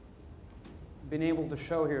been able to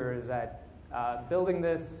show here is that building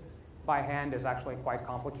this by hand is actually quite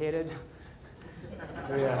complicated.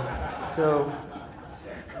 Yeah. So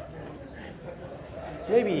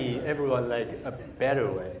maybe everyone like a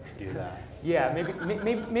better way to do that. Yeah,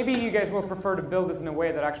 maybe you guys will prefer to build this in a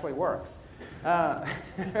way that actually works.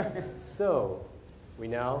 So we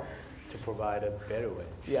now to provide a better way.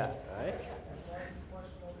 Yeah. Right?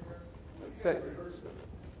 So,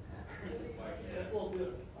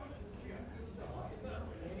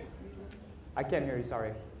 I can't hear you,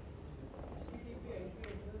 sorry.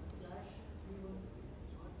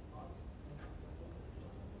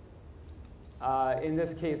 In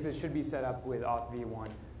this case, it should be set up with auth v1.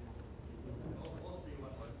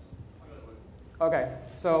 Okay,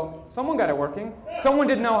 so someone got it working. Someone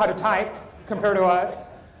didn't know how to type compared to us.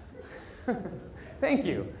 Thank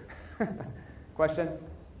you. Question?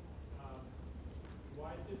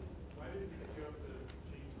 Why did you have to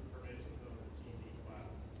change the permissions on the TD file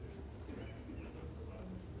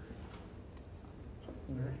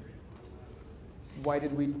to Why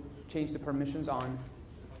did we change the permissions on?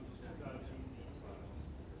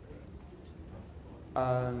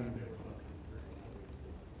 I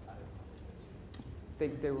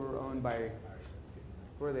think they were owned by,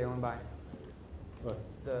 who are they owned by? What?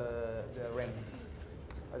 The rings.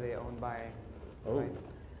 Are they owned by? Oh. Right?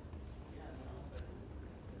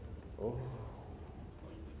 Oh.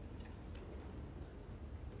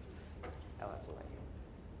 LSLA.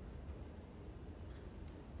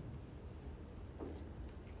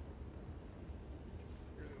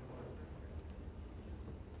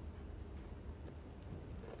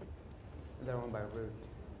 They're owned by root.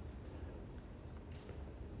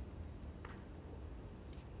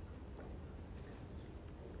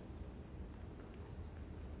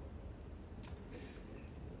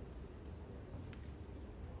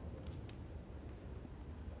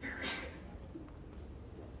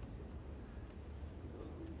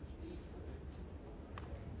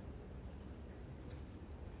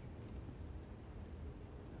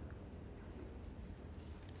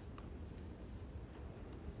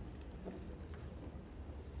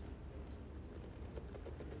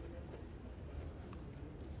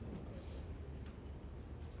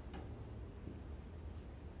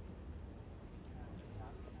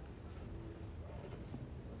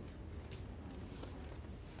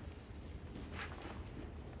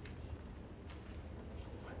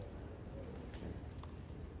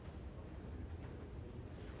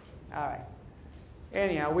 All right.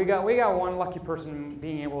 Anyhow, we got one lucky person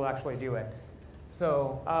being able to actually do it.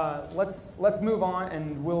 So let's move on,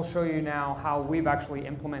 and we'll show you now how we've actually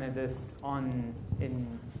implemented this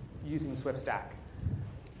in using SwiftStack.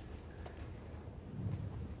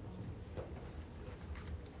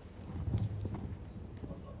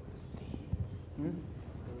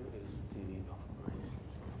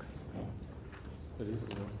 It is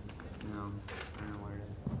the one. No, I don't know where it is.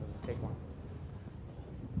 Take one.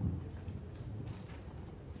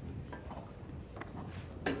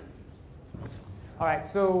 All right,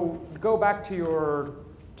 so go back to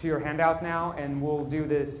your handout now, and we'll do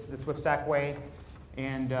this the SwiftStack way,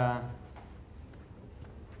 and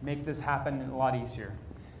make this happen a lot easier.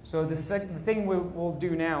 So the thing we'll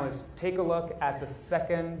do now is take a look at the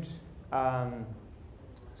second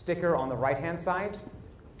sticker on the right-hand side.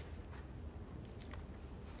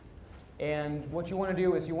 And what you want to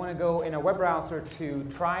do is you want to go in a web browser to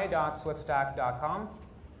try.swiftstack.com.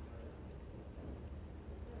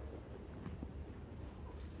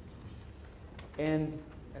 And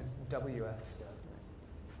WS.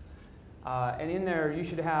 And in there, you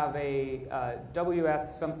should have a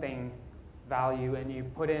WS something value, and you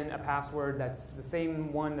put in a password that's the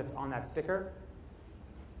same one that's on that sticker,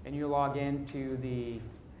 and you log in to the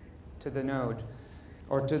node,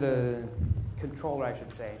 or to the controller, I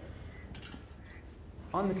should say.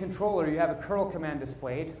 On the controller, you have a curl command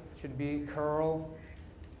displayed. It should be curl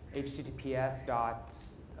https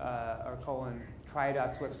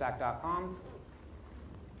try.swiftstack.com.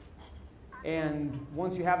 And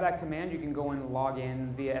once you have that command, you can go and log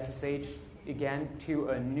in via SSH again to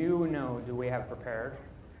a new node that we have prepared.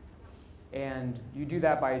 And you do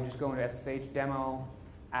that by just going to SSH demo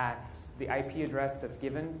at the IP address that's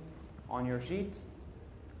given on your sheet.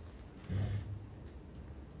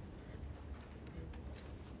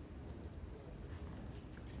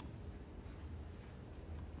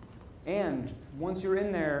 And once you're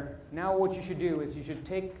in there, now what you should do is you should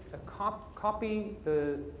take a copy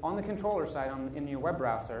on the controller side in your web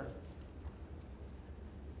browser,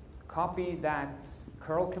 copy that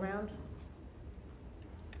curl command,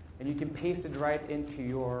 and you can paste it right into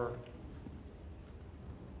your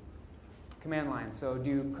command line. So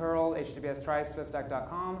do curl https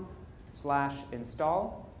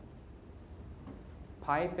try.swiftstack.com/install,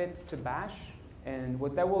 pipe it to bash. And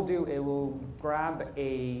what that will do, it will grab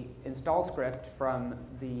a install script from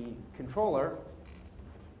the controller,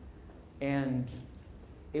 and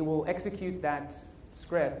it will execute that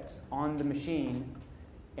script on the machine,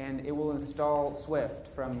 and it will install Swift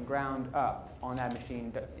from ground up on that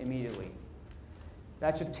machine immediately.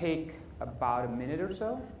 That should take about a minute or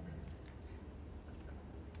so.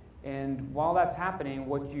 And while that's happening,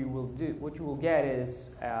 what you will get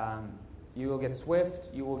is you will get Swift,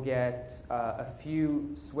 you will get a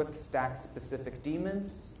few SwiftStack specific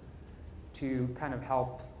daemons to kind of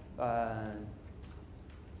help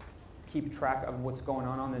keep track of what's going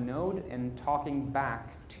on the node and talking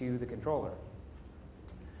back to the controller.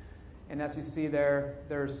 And as you see there,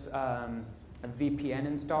 there's a VPN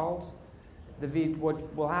installed.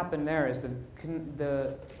 What will happen there is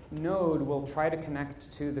the node will try to connect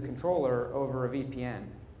to the controller over a VPN.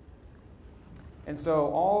 And so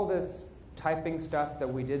all this typing stuff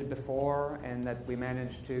that we did before and that we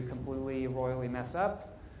managed to completely royally mess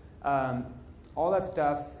up, all that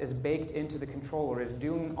stuff is baked into the controller. It's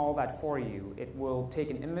doing all that for you. It will take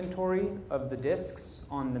an inventory of the disks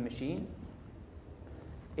on the machine,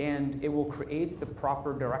 and it will create the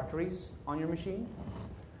proper directories on your machine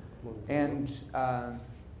and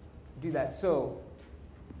do that. So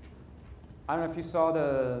I don't know if you saw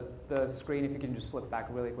the screen, if you can just flip back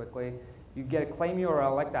really quickly. You get a claim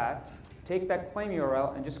URL like that. Take that claim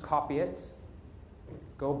URL and just copy it.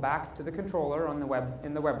 Go back to the controller on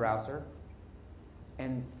in the web browser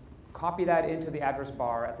and copy that into the address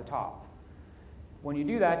bar at the top. When you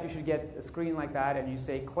do that, you should get a screen like that, and you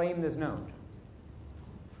say, claim this node.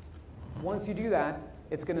 Once you do that,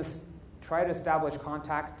 it's going to try to establish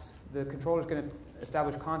contact. The controller is going to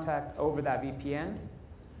establish contact over that VPN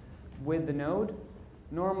with the node.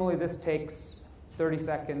 Normally, this takes 30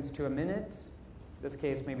 seconds to a minute. In this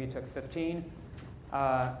case, maybe it took 15.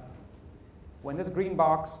 When this green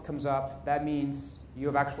box comes up, that means you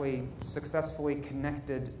have actually successfully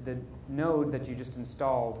connected the node that you just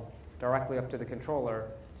installed directly up to the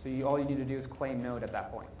controller. So all you need to do is claim node at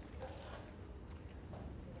that point.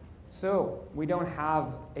 So we don't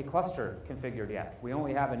have a cluster configured yet. We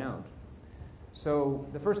only have a node. So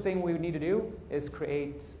the first thing we would need to do is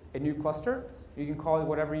create a new cluster. You can call it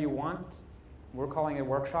whatever you want. We're calling it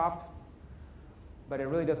workshop, but it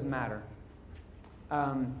really doesn't matter.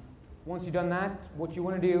 Once you've done that, what you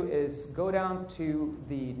want to do is go down to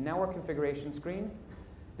the network configuration screen,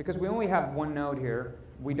 because we only have one node here,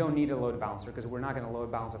 we don't need a load balancer because we're not going to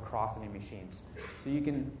load balance across any machines. So you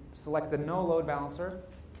can select the no load balancer,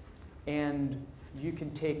 and you can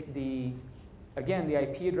take the, again, the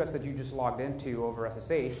IP address that you just logged into over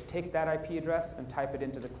SSH, take that IP address and type it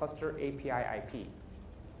into the cluster API IP.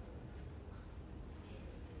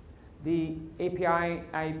 The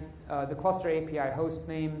cluster API host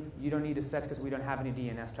name, you don't need to set because we don't have any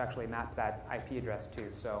DNS to actually map that IP address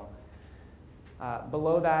to. So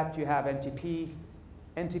below that, you have NTP.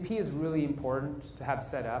 NTP is really important to have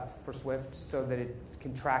set up for Swift so that it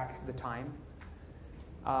can track the time.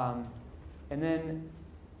 And then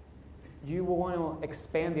you will want to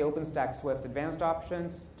expand the OpenStack Swift advanced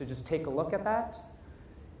options to just take a look at that.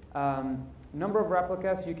 Number of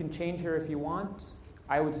replicas you can change here if you want.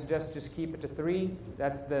 I would suggest just keep it to 3.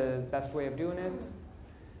 That's the best way of doing it.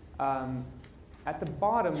 At the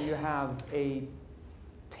bottom, you have a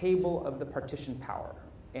table of the partition power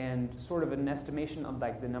and sort of an estimation of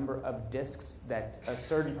like the number of disks that a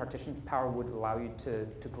certain partition power would allow you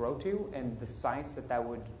to grow to, and the size that that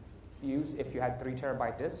would use if you had 3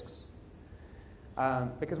 terabyte disks.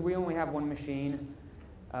 Because we only have one machine,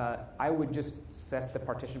 I would just set the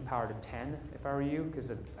partition power to 10 if I were you, because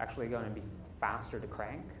it's actually going to be faster to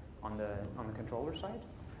crank on the controller side.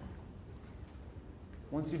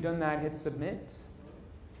 Once you've done that, hit submit.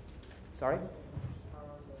 Sorry?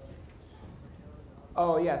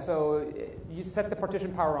 Oh yeah, so you set the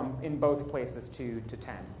partition power in both places to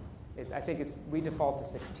 10. I think we default to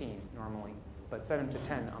 16 normally, but set them to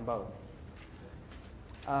 10 on both.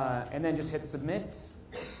 And then just hit submit,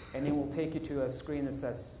 and it will take you to a screen that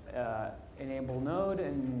says enable node,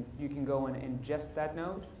 and you can go and ingest that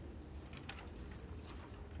node.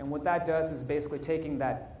 And what that does is basically taking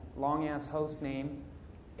that long-ass host name,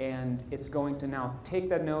 and it's going to now take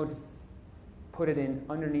that node, put it in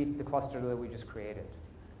underneath the cluster that we just created.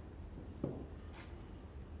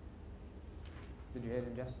 Did you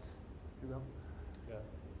hit ingest, Hugo? Yeah.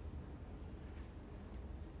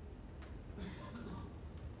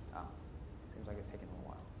 Seems like it's taking a little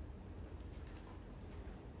while.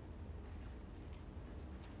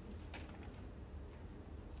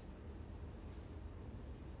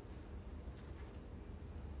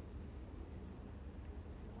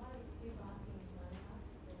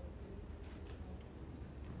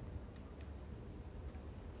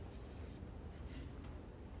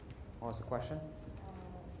 What was the question?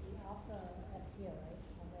 See, after up here, right,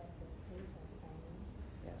 on this page of signing.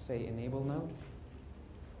 Yeah, say enable node.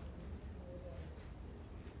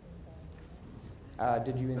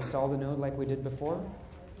 Did you install the node like we did before?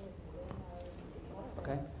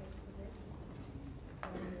 Okay.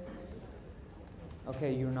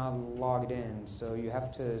 Okay, you're not logged in, so you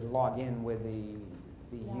have to log in with the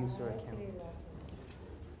user account.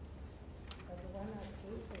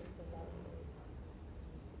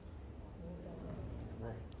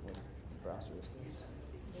 What browser is this?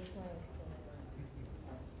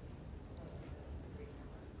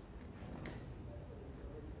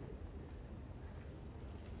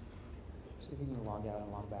 See if you can log out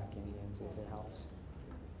and log back in again, see if it helps.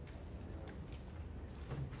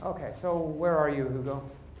 Okay, so where are you, Hugo?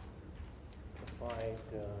 Define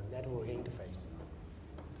the network interface.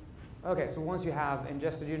 Okay, so once you have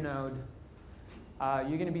ingested your node,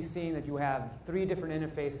 you're going to be seeing that you have 3 different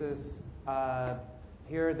interfaces.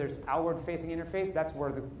 Here, there's outward-facing interface. That's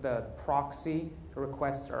where the proxy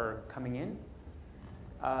requests are coming in.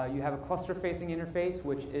 You have a cluster-facing interface,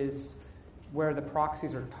 which is where the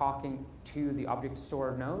proxies are talking to the object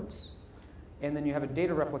store nodes. And then you have a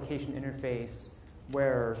data replication interface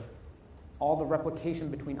where all the replication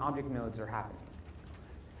between object nodes are happening.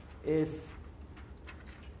 If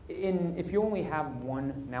you only have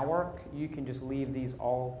one network, you can just leave these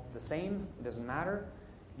all the same. It doesn't matter.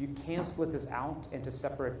 You can split this out into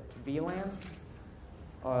separate VLANs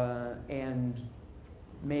and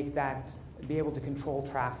make that be able to control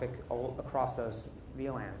traffic all across those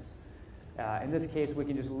VLANs. In this case, we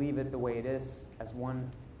can just leave it the way it is as one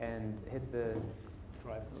and hit the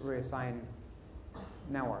reassign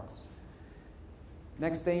networks.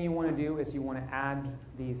 Next thing you want to do is you want to add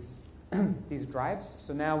these these drives.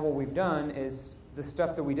 So now what we've done is the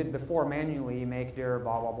stuff that we did before manually, make dir,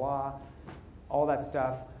 blah, blah, blah, all that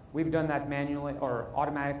stuff. We've done that manually or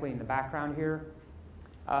automatically in the background here.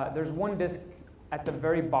 There's one disk at the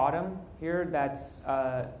very bottom here that's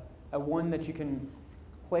a one that you can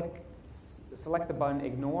click, select the button,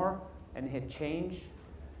 ignore, and hit change,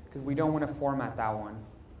 because we don't want to format that one.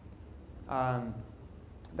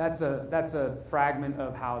 That's a fragment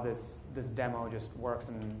of how this demo just works,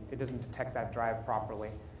 and it doesn't detect that drive properly.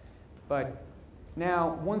 But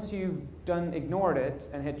Now, once you've ignored it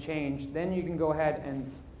and hit change, then you can go ahead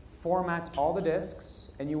and format all the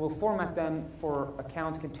disks, and you will format them for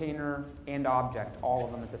account, container, and object, all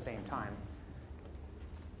of them at the same time.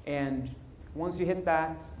 And once you hit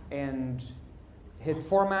that and hit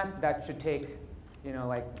format, that should take,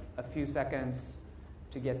 like a few seconds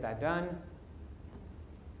to get that done.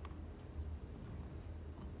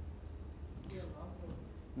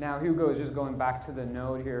 Now Hugo is just going back to the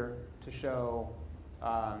node here to show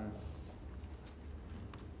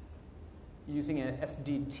using an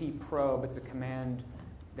SDT probe. It's a command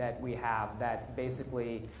that we have that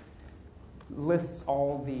basically lists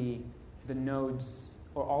all the nodes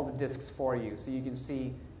or all the disks for you. So you can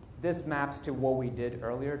see this maps to what we did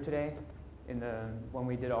earlier today when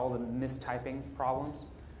we did all the mistyping problems.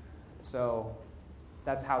 So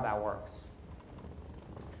that's how that works.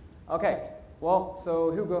 Okay, well,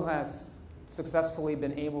 so Hugo has successfully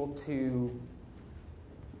been able to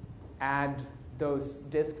add those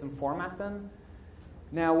disks and format them.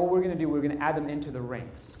 Now what we're going to do, we're going to add them into the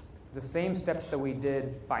rings. The same steps that we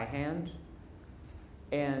did by hand.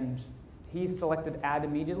 And he selected add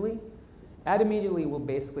immediately. Add immediately will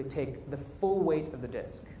basically take the full weight of the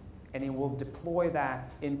disk, and it will deploy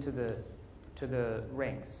that into the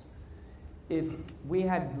rings. If we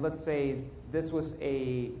had, let's say, this was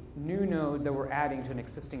a new node that we're adding to an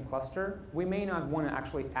existing cluster, we may not want to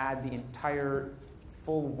actually add the entire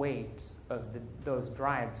full weight of those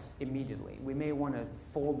drives immediately. We may want to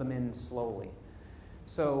fold them in slowly.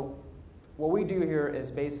 So what we do here is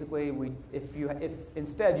basically, if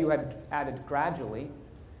instead you had added gradually,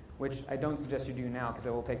 which I don't suggest you do now because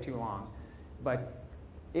it will take too long, but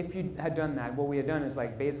if you had done that, what we had done is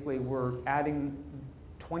basically we're adding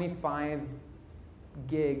 25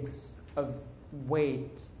 gigs of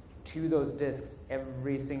weight to those disks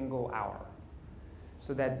every single hour.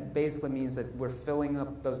 So that basically means that we're filling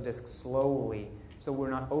up those disks slowly, so we're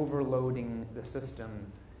not overloading the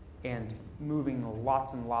system and moving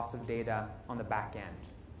lots and lots of data on the back end.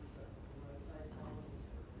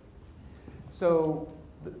 So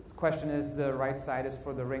the question is, the right side is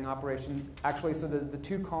for the ring operation. Actually, so the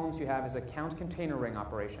two columns you have is account container ring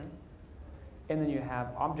operation, and then you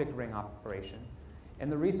have object ring operation.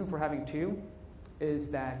 And the reason for having two is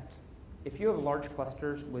that if you have large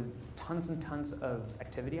clusters with tons and tons of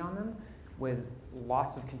activity on them, with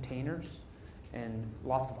lots of containers and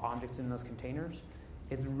lots of objects in those containers,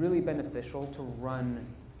 it's really beneficial to run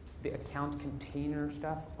the account container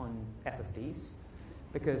stuff on SSDs,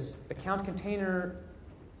 because accounting containers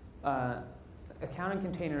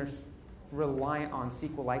rely on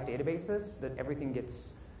SQLite databases that everything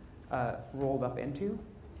gets rolled up into.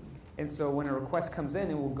 And so when a request comes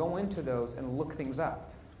in, it will go into those and look things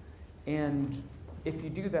up. And if you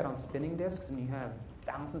do that on spinning disks and you have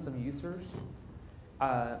thousands of users,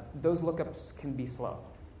 those lookups can be slow.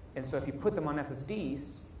 And so if you put them on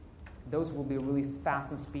SSDs, those will be really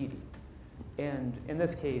fast and speedy. And in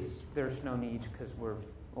this case, there's no need because we're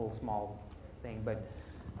a little small thing. But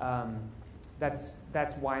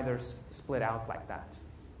that's why they're split out like that.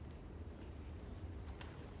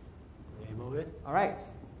 Enable it. All right.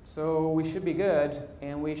 So we should be good,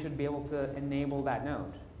 and we should be able to enable that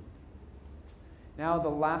node. Now the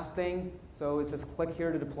last thing, so it says click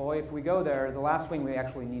here to deploy. If we go there, the last thing we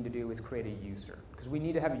actually need to do is create a user, because we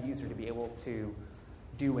need to have a user to be able to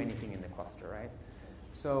do anything in the cluster, right?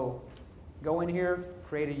 So go in here,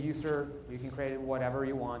 create a user. You can create whatever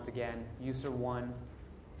you want. Again, user one.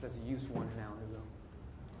 It says use one now.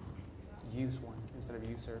 Use one instead of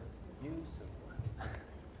user. User one.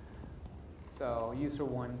 So user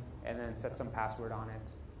one, and then set some password on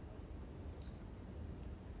it.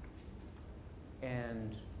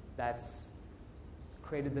 And that's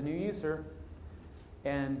created the new user.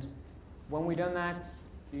 And when we've done that,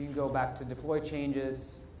 you can go back to deploy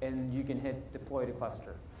changes, and you can hit deploy to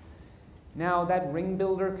cluster. Now that ring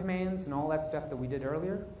builder commands and all that stuff that we did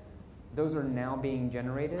earlier, those are now being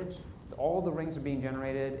generated. All the rings are being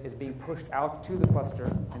generated, is being pushed out to the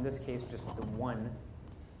cluster, in this case just the one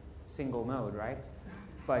single node, right?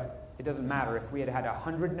 But it doesn't matter. If we had had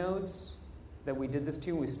 100 nodes that we did this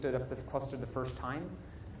to, we stood up the cluster the first time,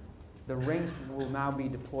 the rings will now be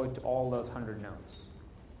deployed to all those 100 nodes.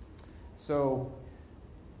 So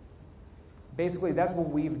basically, that's what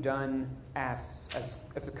we've done as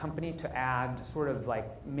a company to add, sort of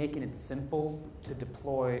like making it simple to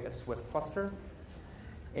deploy a Swift cluster.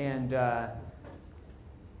 And at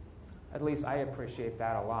least I appreciate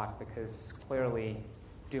that a lot, because clearly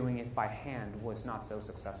doing it by hand was not so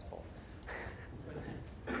successful.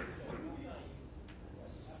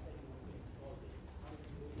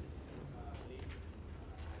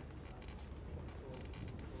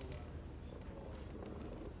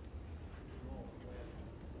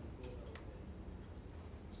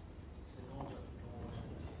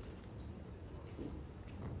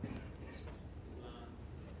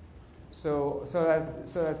 So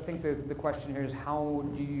I think the question here is how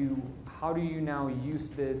do you now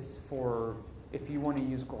use this for if you want to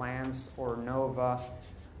use Glance or Nova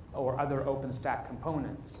or other OpenStack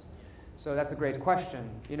components? So that's a great question.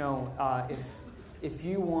 You know, if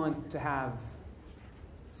you want to have,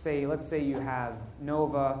 let's say you have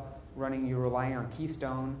Nova running, you're relying on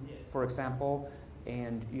Keystone, for example,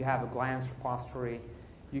 and you have a Glance repository,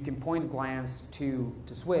 you can point Glance to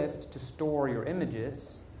Swift to store your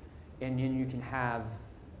images, and then you can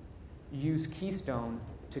use Keystone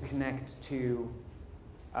to connect to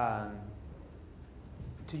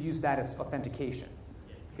use that as authentication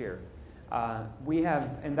here. We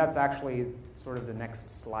have, and that's actually sort of the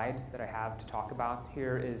next slide that I have to talk about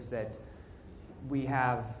here, is that we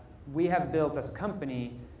have built as a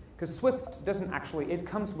company, because Swift doesn't actually, it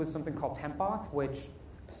comes with something called temp-auth, which,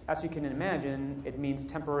 as you can imagine, it means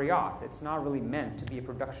temporary auth. It's not really meant to be a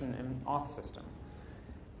production and auth system.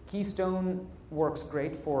 Keystone works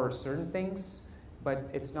great for certain things, but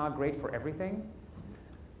it's not great for everything.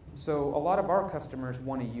 So a lot of our customers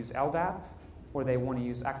want to use LDAP, or they want to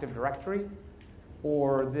use Active Directory,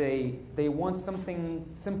 or they want something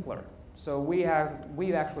simpler. So we've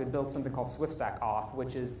actually built something called SwiftStack Auth,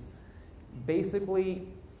 which is basically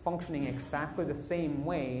functioning exactly the same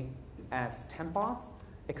way as temp-auth,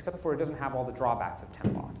 except for it doesn't have all the drawbacks of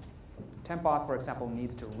temp-auth. Temp-auth, for example,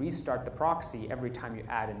 needs to restart the proxy every time you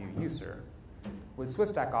add a new user. With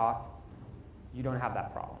SwiftStack Auth, you don't have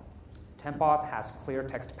that problem. Temp-auth has clear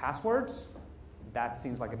text passwords. That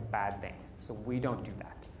seems like a bad thing, so we don't do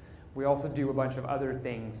that. We also do a bunch of other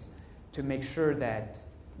things to make sure that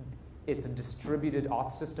it's a distributed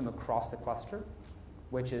auth system across the cluster,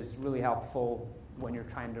 which is really helpful when you're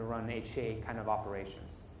trying to run HA kind of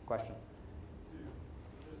operations. Question? Just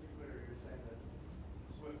to be clear, you're saying that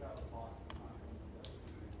Swift out of the box is not going to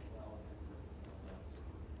allow it.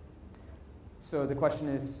 So the question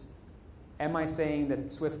is, am I saying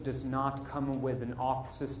that Swift does not come with an auth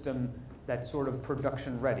system that's sort of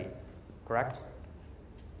production ready? Correct?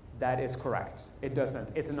 That is correct. It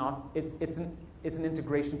doesn't. It's an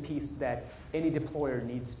integration piece that any deployer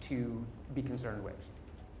needs to be concerned with.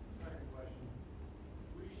 Second question.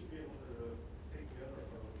 We should be able to take the other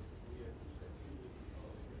approach,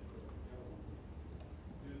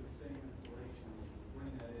 do the same installation,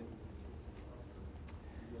 bring that into the cluster,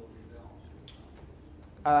 and be able to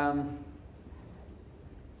rebalance.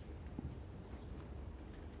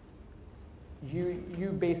 You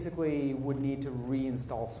basically would need to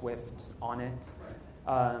reinstall Swift on it.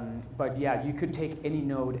 But yeah, you could take any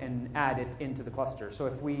node and add it into the cluster. So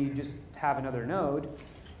if we just have another node,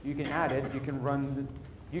 you can add it, you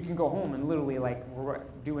can go home and literally like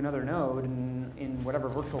do another node in whatever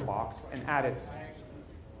virtual box and add it.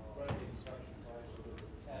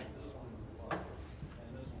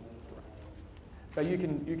 But you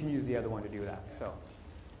can use the other one to do that. So,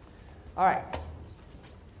 all right.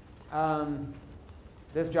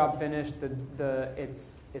 This job finished.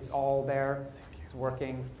 It's all there. It's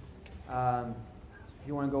working.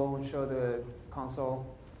 You want to go and show the console?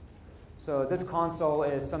 So this console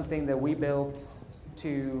is something that we built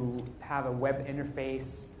to have a web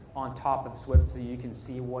interface on top of Swift so you can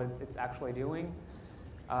see what it's actually doing.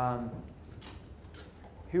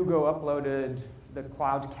 Hugo uploaded the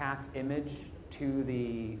CloudCat image to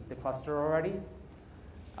the cluster already.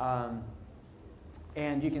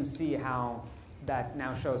 And you can see how that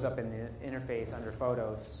now shows up in the interface under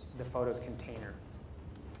Photos, the Photos container.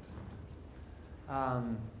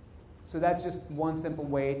 So that's just one simple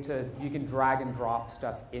way you can drag and drop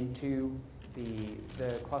stuff into the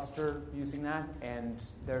cluster using that, and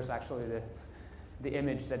there's actually the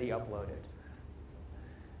image that he uploaded.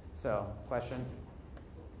 So, question?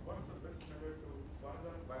 So what's the best method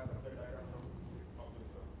to back up the data from the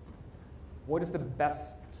server? What is the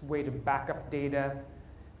best way to back up data?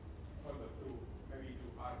 Maybe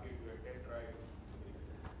to archive to a hard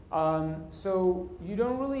drive. So you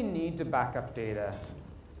don't really need to back up data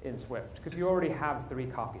in Swift because you already have 3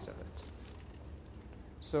 copies of it.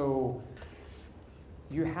 So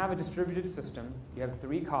you have a distributed system, you have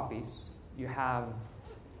 3 copies, you have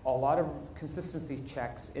a lot of consistency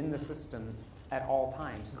checks in the system at all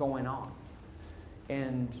times going on.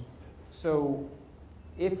 And so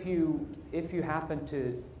if you happen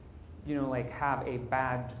to have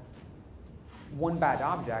one bad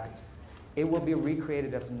object, it will be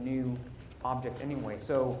recreated as a new object anyway.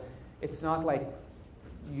 So it's not like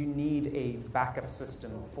you need a backup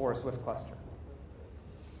system for a Swift cluster.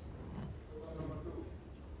 Number 2.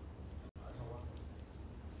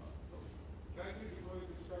 Can I deploy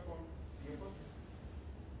SwiftStack on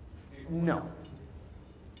CFS? No.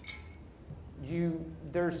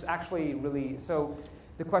 there's actually really, so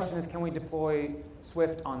the question is, can we deploy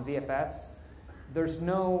Swift on ZFS? There's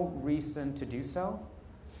no reason to do so.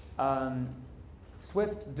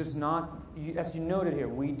 Swift does not, as you noted here,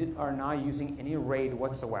 we are not using any RAID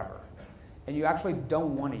whatsoever. And you actually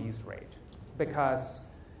don't want to use RAID, because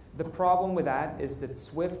the problem with that is that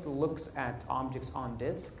Swift looks at objects on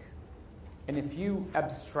disk. And if you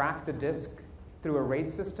abstract the disk through a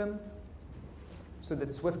RAID system so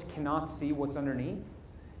that Swift cannot see what's underneath,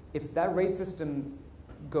 if that RAID system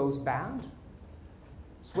goes bad,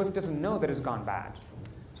 Swift doesn't know that it's gone bad.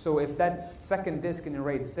 So if that second disk in a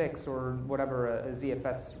RAID 6 or whatever, a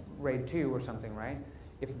ZFS RAID 2 or something, right?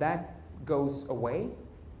 If that goes away,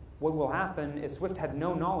 what will happen is Swift had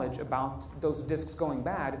no knowledge about those disks going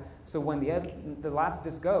bad, so when the last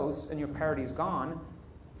disk goes and your parity is gone,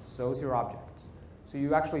 so is your object. So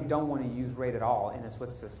you actually don't want to use RAID at all in a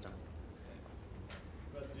Swift system.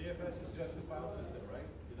 But ZFS is just a file system, right?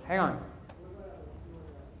 Hang on.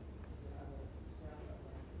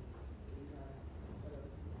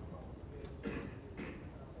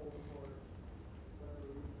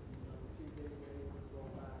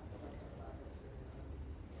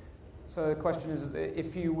 So the question is,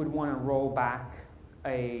 if you would want to roll back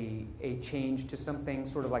a change to something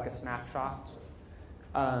sort of like a snapshot.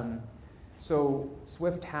 So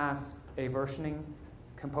Swift has a versioning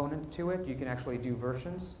component to it. You can actually do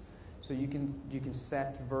versions. So you can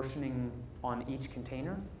set versioning on each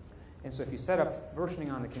container. And so if you set up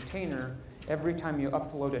versioning on the container, every time you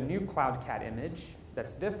upload a new CloudCat image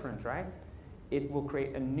that's different, right? It will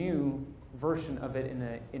create a new version of it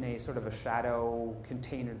in a sort of a shadow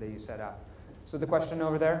container that you set up. So the question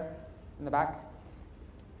over there in the back?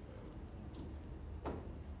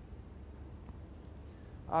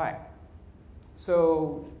 All right.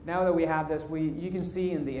 So now that we have this, you can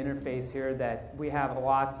see in the interface here that we have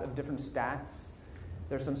lots of different stats.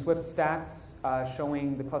 There's some Swift stats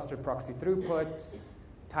showing the cluster proxy throughput,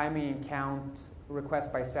 timing and count,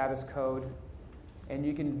 request by status code. And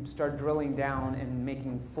you can start drilling down and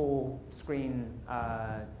making full screen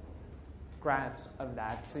graphs of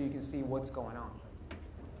that so you can see what's going on.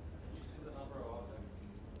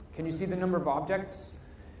 Can you see the number of objects?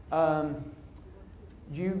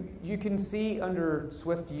 You can see under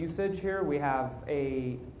Swift usage here, we have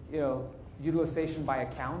a utilization by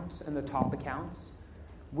account in the top accounts.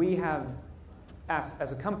 We have,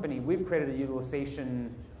 as a company, we've created a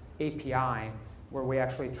utilization API where we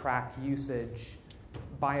actually track usage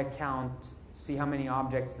by account, see how many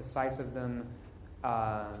objects, the size of them,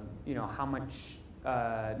 how much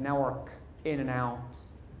network in and out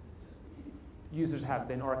users have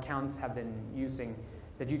been, or accounts have been using,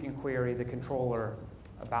 that you can query the controller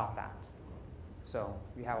about that. So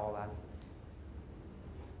we have all that.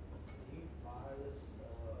 Can you buy this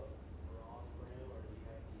for on-prem, or do you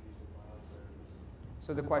have to use the cloud service?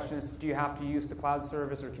 So the question is, do you have to use the cloud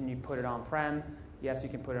service, or can you put it on-prem? Yes, you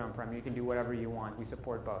can put it on-prem. You can do whatever you want. We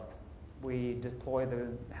support both. We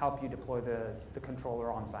help you deploy the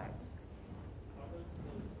controller on-site.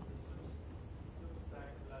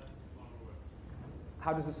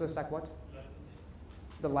 How does the SwiftStack what?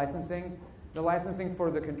 The licensing? The licensing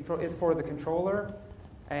for the is for the controller,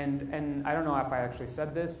 and I don't know if I actually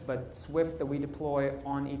said this, but Swift that we deploy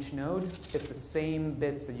on each node is the same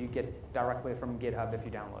bits that you get directly from GitHub if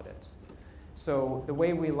you download it. So the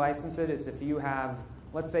way we license it is if you have,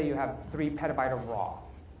 let's say you have 3 petabyte of raw.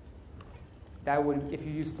 That would, if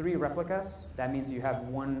you use 3 replicas, that means you have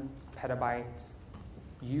 1 petabyte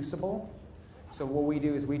usable. So what we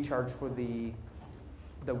do is we charge for the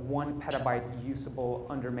 1 petabyte usable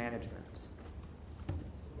under management.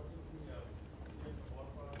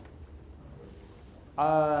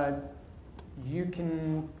 You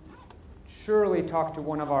can surely talk to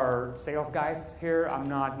one of our sales guys here. I'm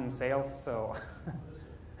not in sales, so.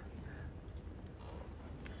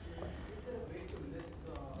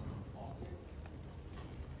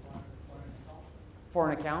 For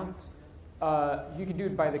an account, you can do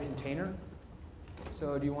it by the container.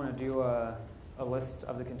 So do you want to do a list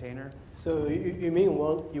of the container? So you mean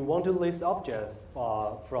you want to list objects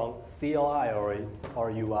from CLI or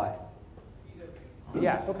UI?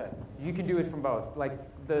 Yeah. Okay. You can do it from both. Like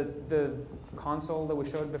the console that we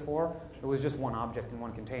showed before, it was just one object in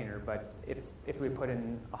one container. But if we put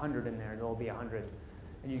in 100 in there, there'll be 100,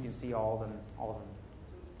 and you can see all of them. So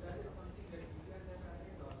that is something that you guys have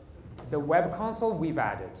added? The web console we've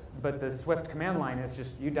added, but the Swift command line is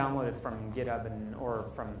just you download it from GitHub or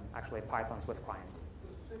from actually a Python Swift client.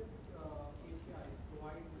 So Swift APIs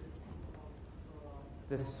provide this.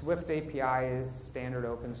 The Swift API is standard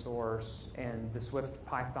open source, and the Swift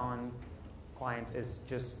Python client is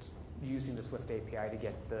just using the Swift API to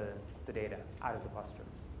get the data out of the cluster.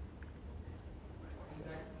 And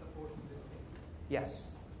that supports this thing?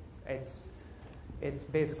 Yes. It's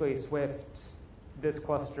basically Swift, this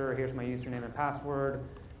cluster, here's my username and password,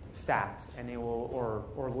 stat, and it will,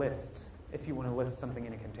 or list, if you want to list something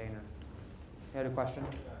in a container. You had a question?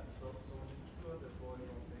 Yeah, so when you do a deploy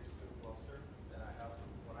config to cluster, then I have to,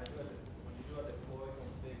 when you do a deploy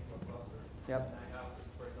config to a cluster, Yep. and I have,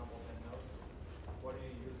 for example, 10 nodes, what are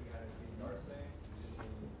you using? I see rsync,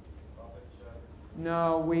 using Puppet Chef?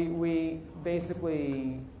 No, we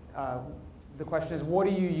basically, the question is, what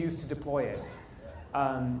do you use to deploy it?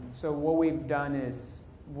 So what we've done is,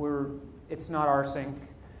 it's not rsync,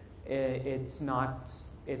 it's not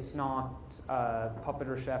Puppet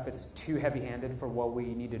or Chef. It's too heavy-handed for what we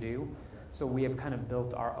need to do. So we have kind of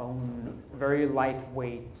built our own very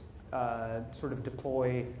lightweight sort of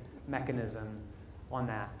deploy mechanism on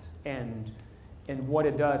that. And what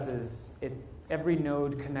it does is every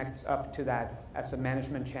node connects up to that as a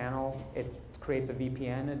management channel. It creates a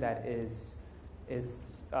VPN that is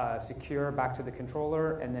secure back to the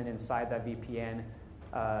controller, and then inside that VPN,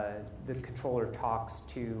 the controller talks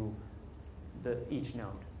to each node.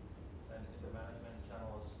 And the management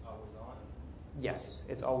channel is always on? Yes,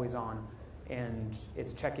 it's always on, and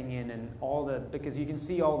it's checking in, and because you can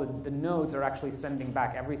see all the nodes are actually sending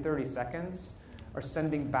back every 30 seconds, are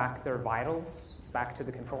sending back their vitals back to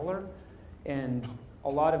the controller, and a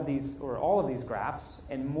lot of these, or all of these graphs,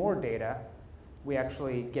 and more data, we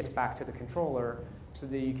actually get back to the controller so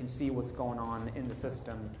that you can see what's going on in the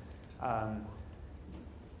system.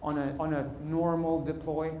 On a normal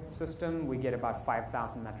deploy system, we get about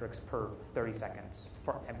 5,000 metrics per 30 seconds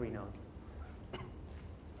for every node.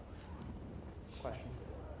 Question?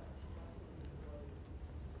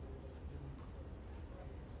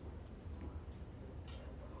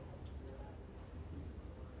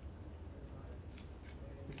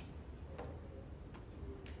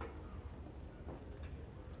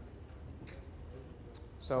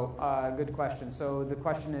 So, good question. So the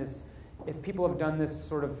question is, if people have done this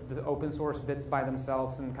sort of the open source bits by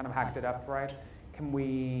themselves and kind of hacked it up, right? Can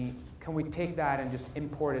we take that and just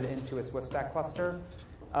import it into a SwiftStack cluster?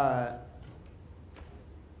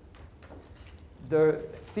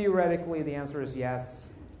 Theoretically, the answer is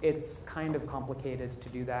yes. It's kind of complicated to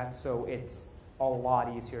do that, so it's a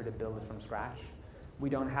lot easier to build it from scratch. We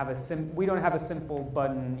don't have a simple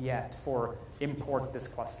button yet for import this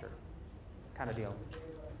cluster kind of deal.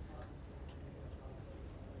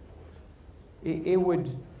 It would,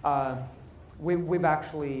 we've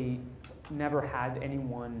actually never had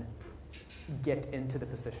anyone get into the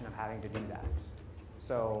position of having to do that.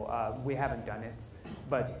 So we haven't done it,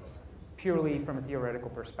 but purely from a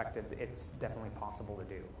theoretical perspective, it's definitely possible to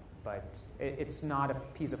do. But it's not a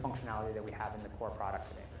piece of functionality that we have in the core product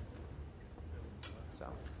today. So,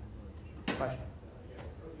 question?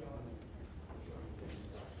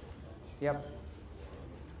 Yep.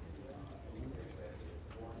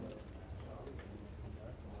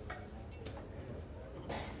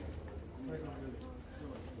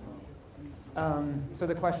 So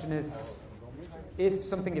the question is, if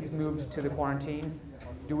something gets moved to the quarantine,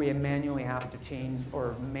 do we manually have to change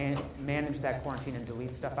or manage that quarantine and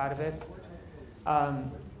delete stuff out of it?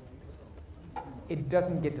 It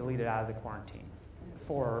doesn't get deleted out of the quarantine.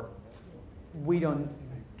 We don't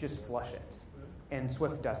just flush it, and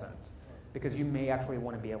Swift doesn't, because you may actually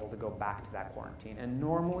want to be able to go back to that quarantine. And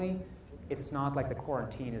normally, it's not like the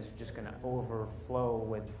quarantine is just going to overflow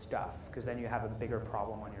with stuff, because then you have a bigger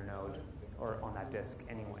problem on your node or on that disk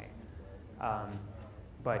anyway.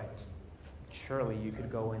 But surely you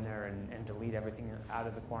could go in there and delete everything out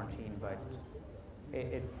of the quarantine, but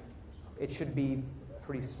it should be a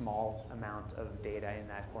pretty small amount of data in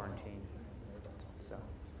that quarantine. So,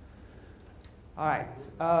 all right.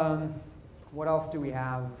 What else do we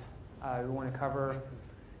have we want to cover?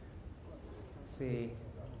 Let's see.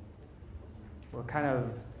 We're kind of,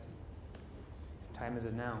 what time is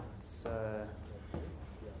it now? It's,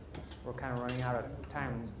 we're kind of running out of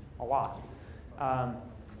time a lot.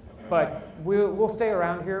 But we'll stay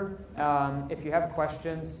around here. If you have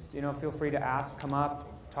questions, feel free to ask, come up,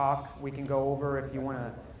 talk. We can go over if you want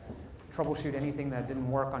to troubleshoot anything that didn't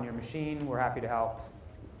work on your machine. We're happy to help.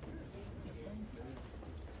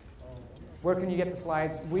 Where can you get the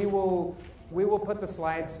slides? We will put the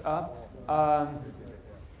slides up.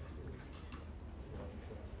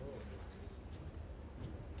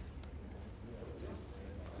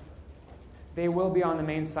 They will be on the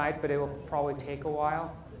main site, but it will probably take a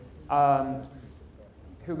while.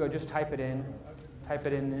 Hugo, just type it in. Type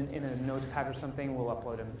it in a notepad or something. We'll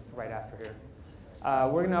upload them right after here.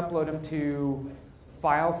 We're going to upload them to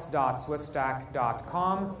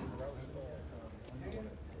files.swiftstack.com.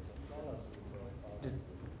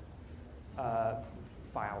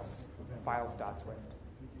 Files.swift.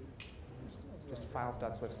 Just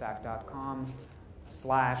files.swiftstack.com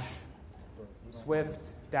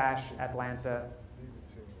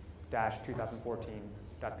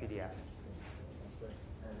 /Swift-Atlanta-2014.pdf.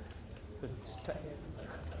 So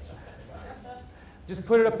just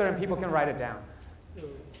put it up there and people can write it down.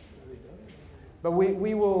 But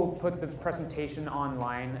we will put the presentation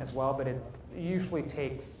online as well, but it usually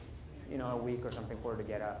takes a week or something for it to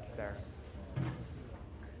get up there.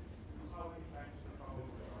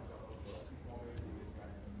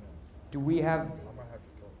 Do we have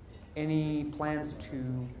any plans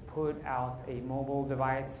to put out a mobile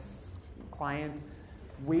device client?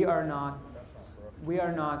 We are not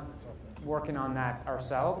working on that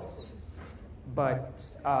ourselves, but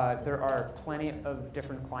there are plenty of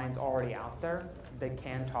different clients already out there that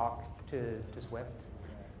can talk to Swift.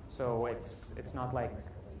 So it's not like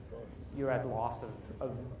you're at loss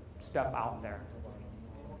of stuff out there.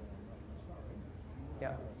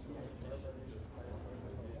 Yeah.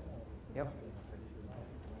 Yep.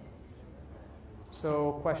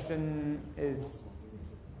 So question is,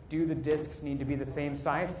 do the disks need to be the same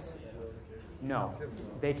size? No.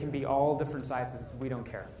 They can be all different sizes. We don't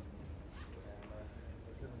care.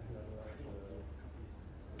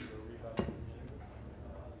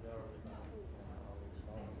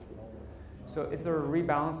 So is there a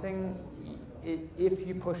rebalancing? If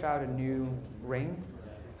you push out a new ring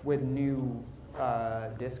with new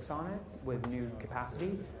disks on it, with new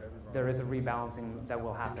capacity, there is a rebalancing that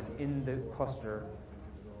will happen in the cluster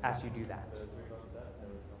as you do that.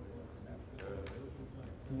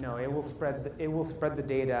 No, it will spread the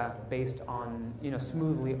data based on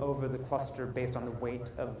smoothly over the cluster based on the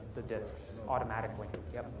weight of the disks automatically.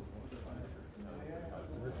 Yep.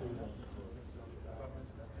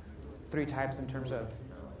 3 types in terms of.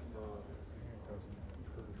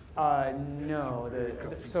 No,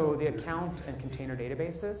 so the account and container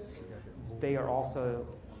databases, they are also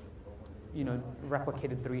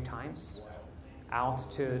replicated 3 times out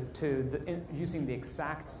to using the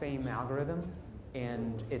exact same algorithm,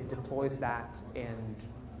 and it deploys that, and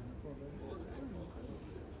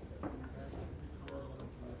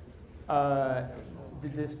the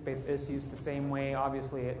disk-based is used the same way.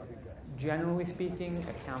 Obviously, generally speaking,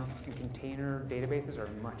 account and container databases are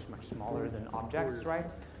much smaller than objects,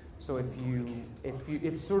 right? So if you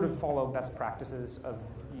sort of follow best practices of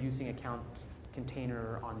using account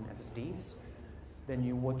container on SSDs,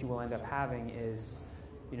 then what you will end up having is,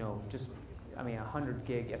 just 100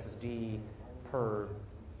 gig SSD per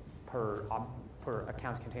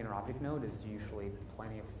account container object node is usually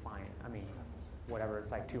plenty of fine. Whatever,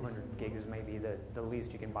 it's like 200 gigs may be the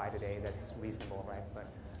least you can buy today. That's reasonable, right? But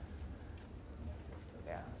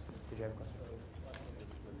yeah, did you have a question?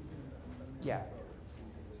 Yeah.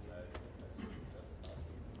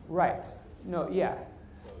 Right. No, yeah.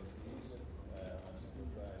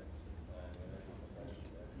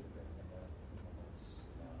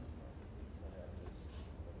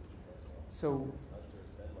 So,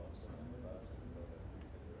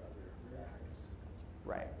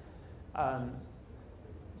 right.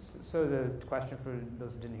 So the question for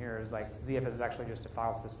those who didn't hear is ZFS is actually just a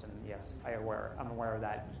file system. Yes, I'm aware of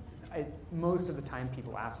that. Most of the time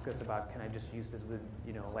people ask us about, can I just use this with,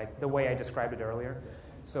 the way I described it earlier.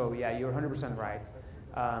 So yeah, you're 100% right.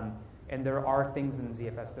 And there are things in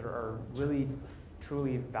ZFS that are really,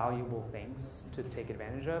 truly valuable things to take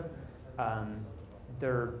advantage of.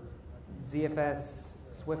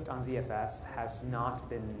 Swift on ZFS has not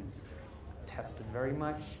been tested very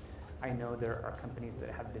much. I know there are companies that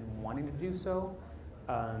have been wanting to do so.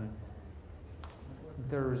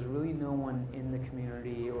 There's really no one in the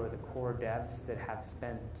community or the core devs that have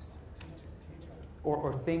spent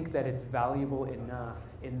or think that it's valuable enough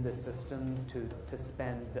in the system to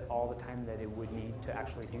spend all the time that it would need to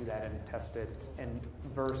actually do that and test it, and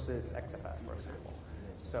versus XFS, for example.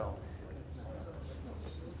 So.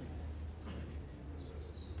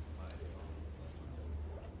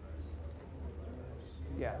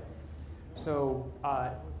 Yeah. So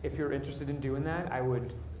if you're interested in doing that, I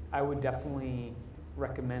would definitely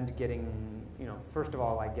recommend getting, first of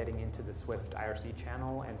all, getting into the Swift IRC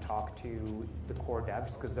channel and talk to the core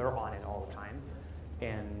devs, because they're on it all the time,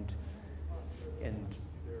 and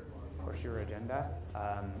push your agenda.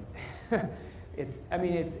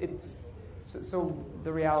 So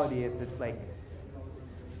the reality is that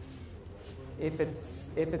if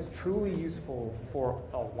it's truly useful for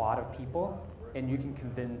a lot of people, and you can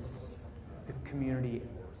convince the community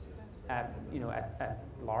at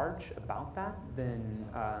large about that, then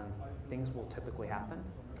things will typically happen.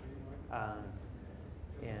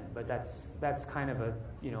 But that's kind of a,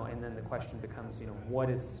 and then the question becomes,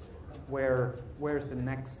 where's the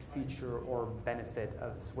next feature or benefit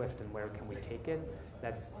of Swift, and where can we take it?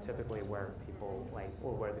 That's typically where people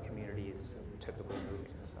or where the community is typically moving.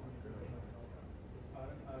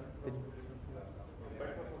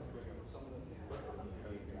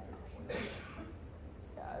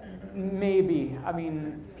 Maybe. I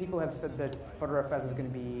mean, people have said that ButterFS is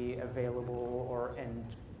going to be available and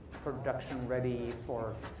production ready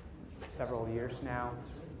for several years now.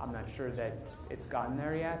 I'm not sure that it's gotten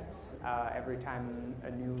there yet. Every time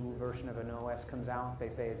a new version of an OS comes out, they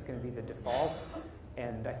say it's going to be the default.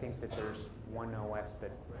 And I think that there's one OS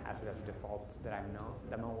that has it as a default that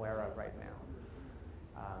I'm aware of right now.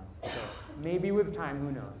 So maybe with time,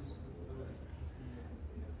 who knows?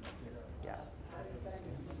 Yeah.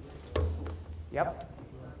 Yep.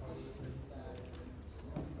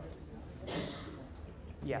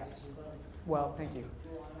 Yes. Well, thank you.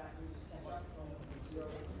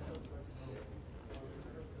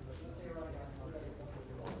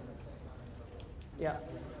 Yeah.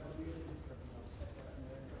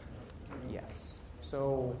 Yes.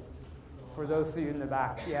 So for those of you in the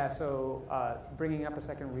back, yeah, so bringing up a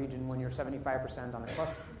second region when you're 75% on a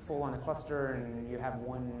full on a cluster, and you have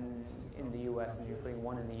one in the US and you're putting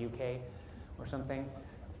one in the UK or something,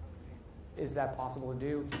 is that possible to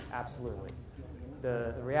do? Absolutely.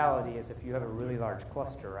 The reality is, if you have a really large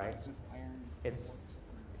cluster, right, it's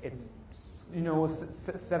 7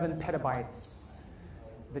 petabytes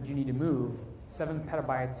that you need to move. 7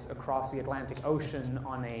 petabytes across the Atlantic Ocean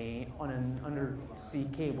on an undersea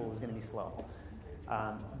cable is going to be slow.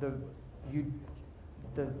 The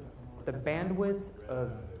bandwidth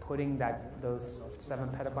of putting those 7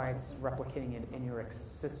 petabytes, replicating it in your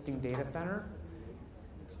existing data center,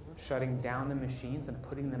 shutting down the machines and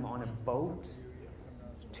putting them on a boat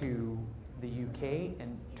to the UK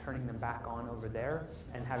and turning them back on over there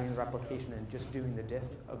and having the replication and just doing the diff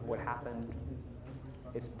of what happened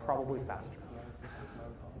is probably faster.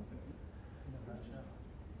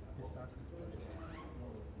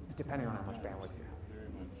 Depending on how much bandwidth you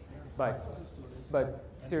have. But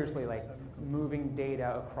seriously, like moving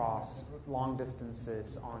data across long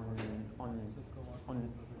distances on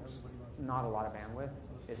not a lot of bandwidth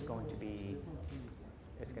is going to be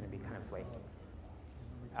kind of flaky.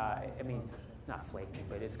 I mean, not flaky,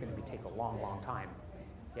 but it's going to take a long, long time.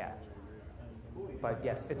 Yeah. But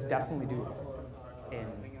yes, it's definitely doable.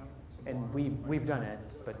 And we've done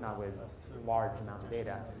it, but not with large amounts of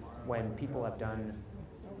data. When people have done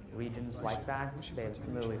regions like that, they've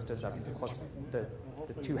literally stood up the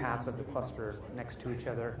two halves of the cluster next to each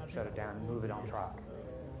other, shut it down, move it on truck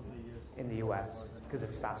in the US, because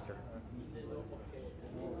it's faster.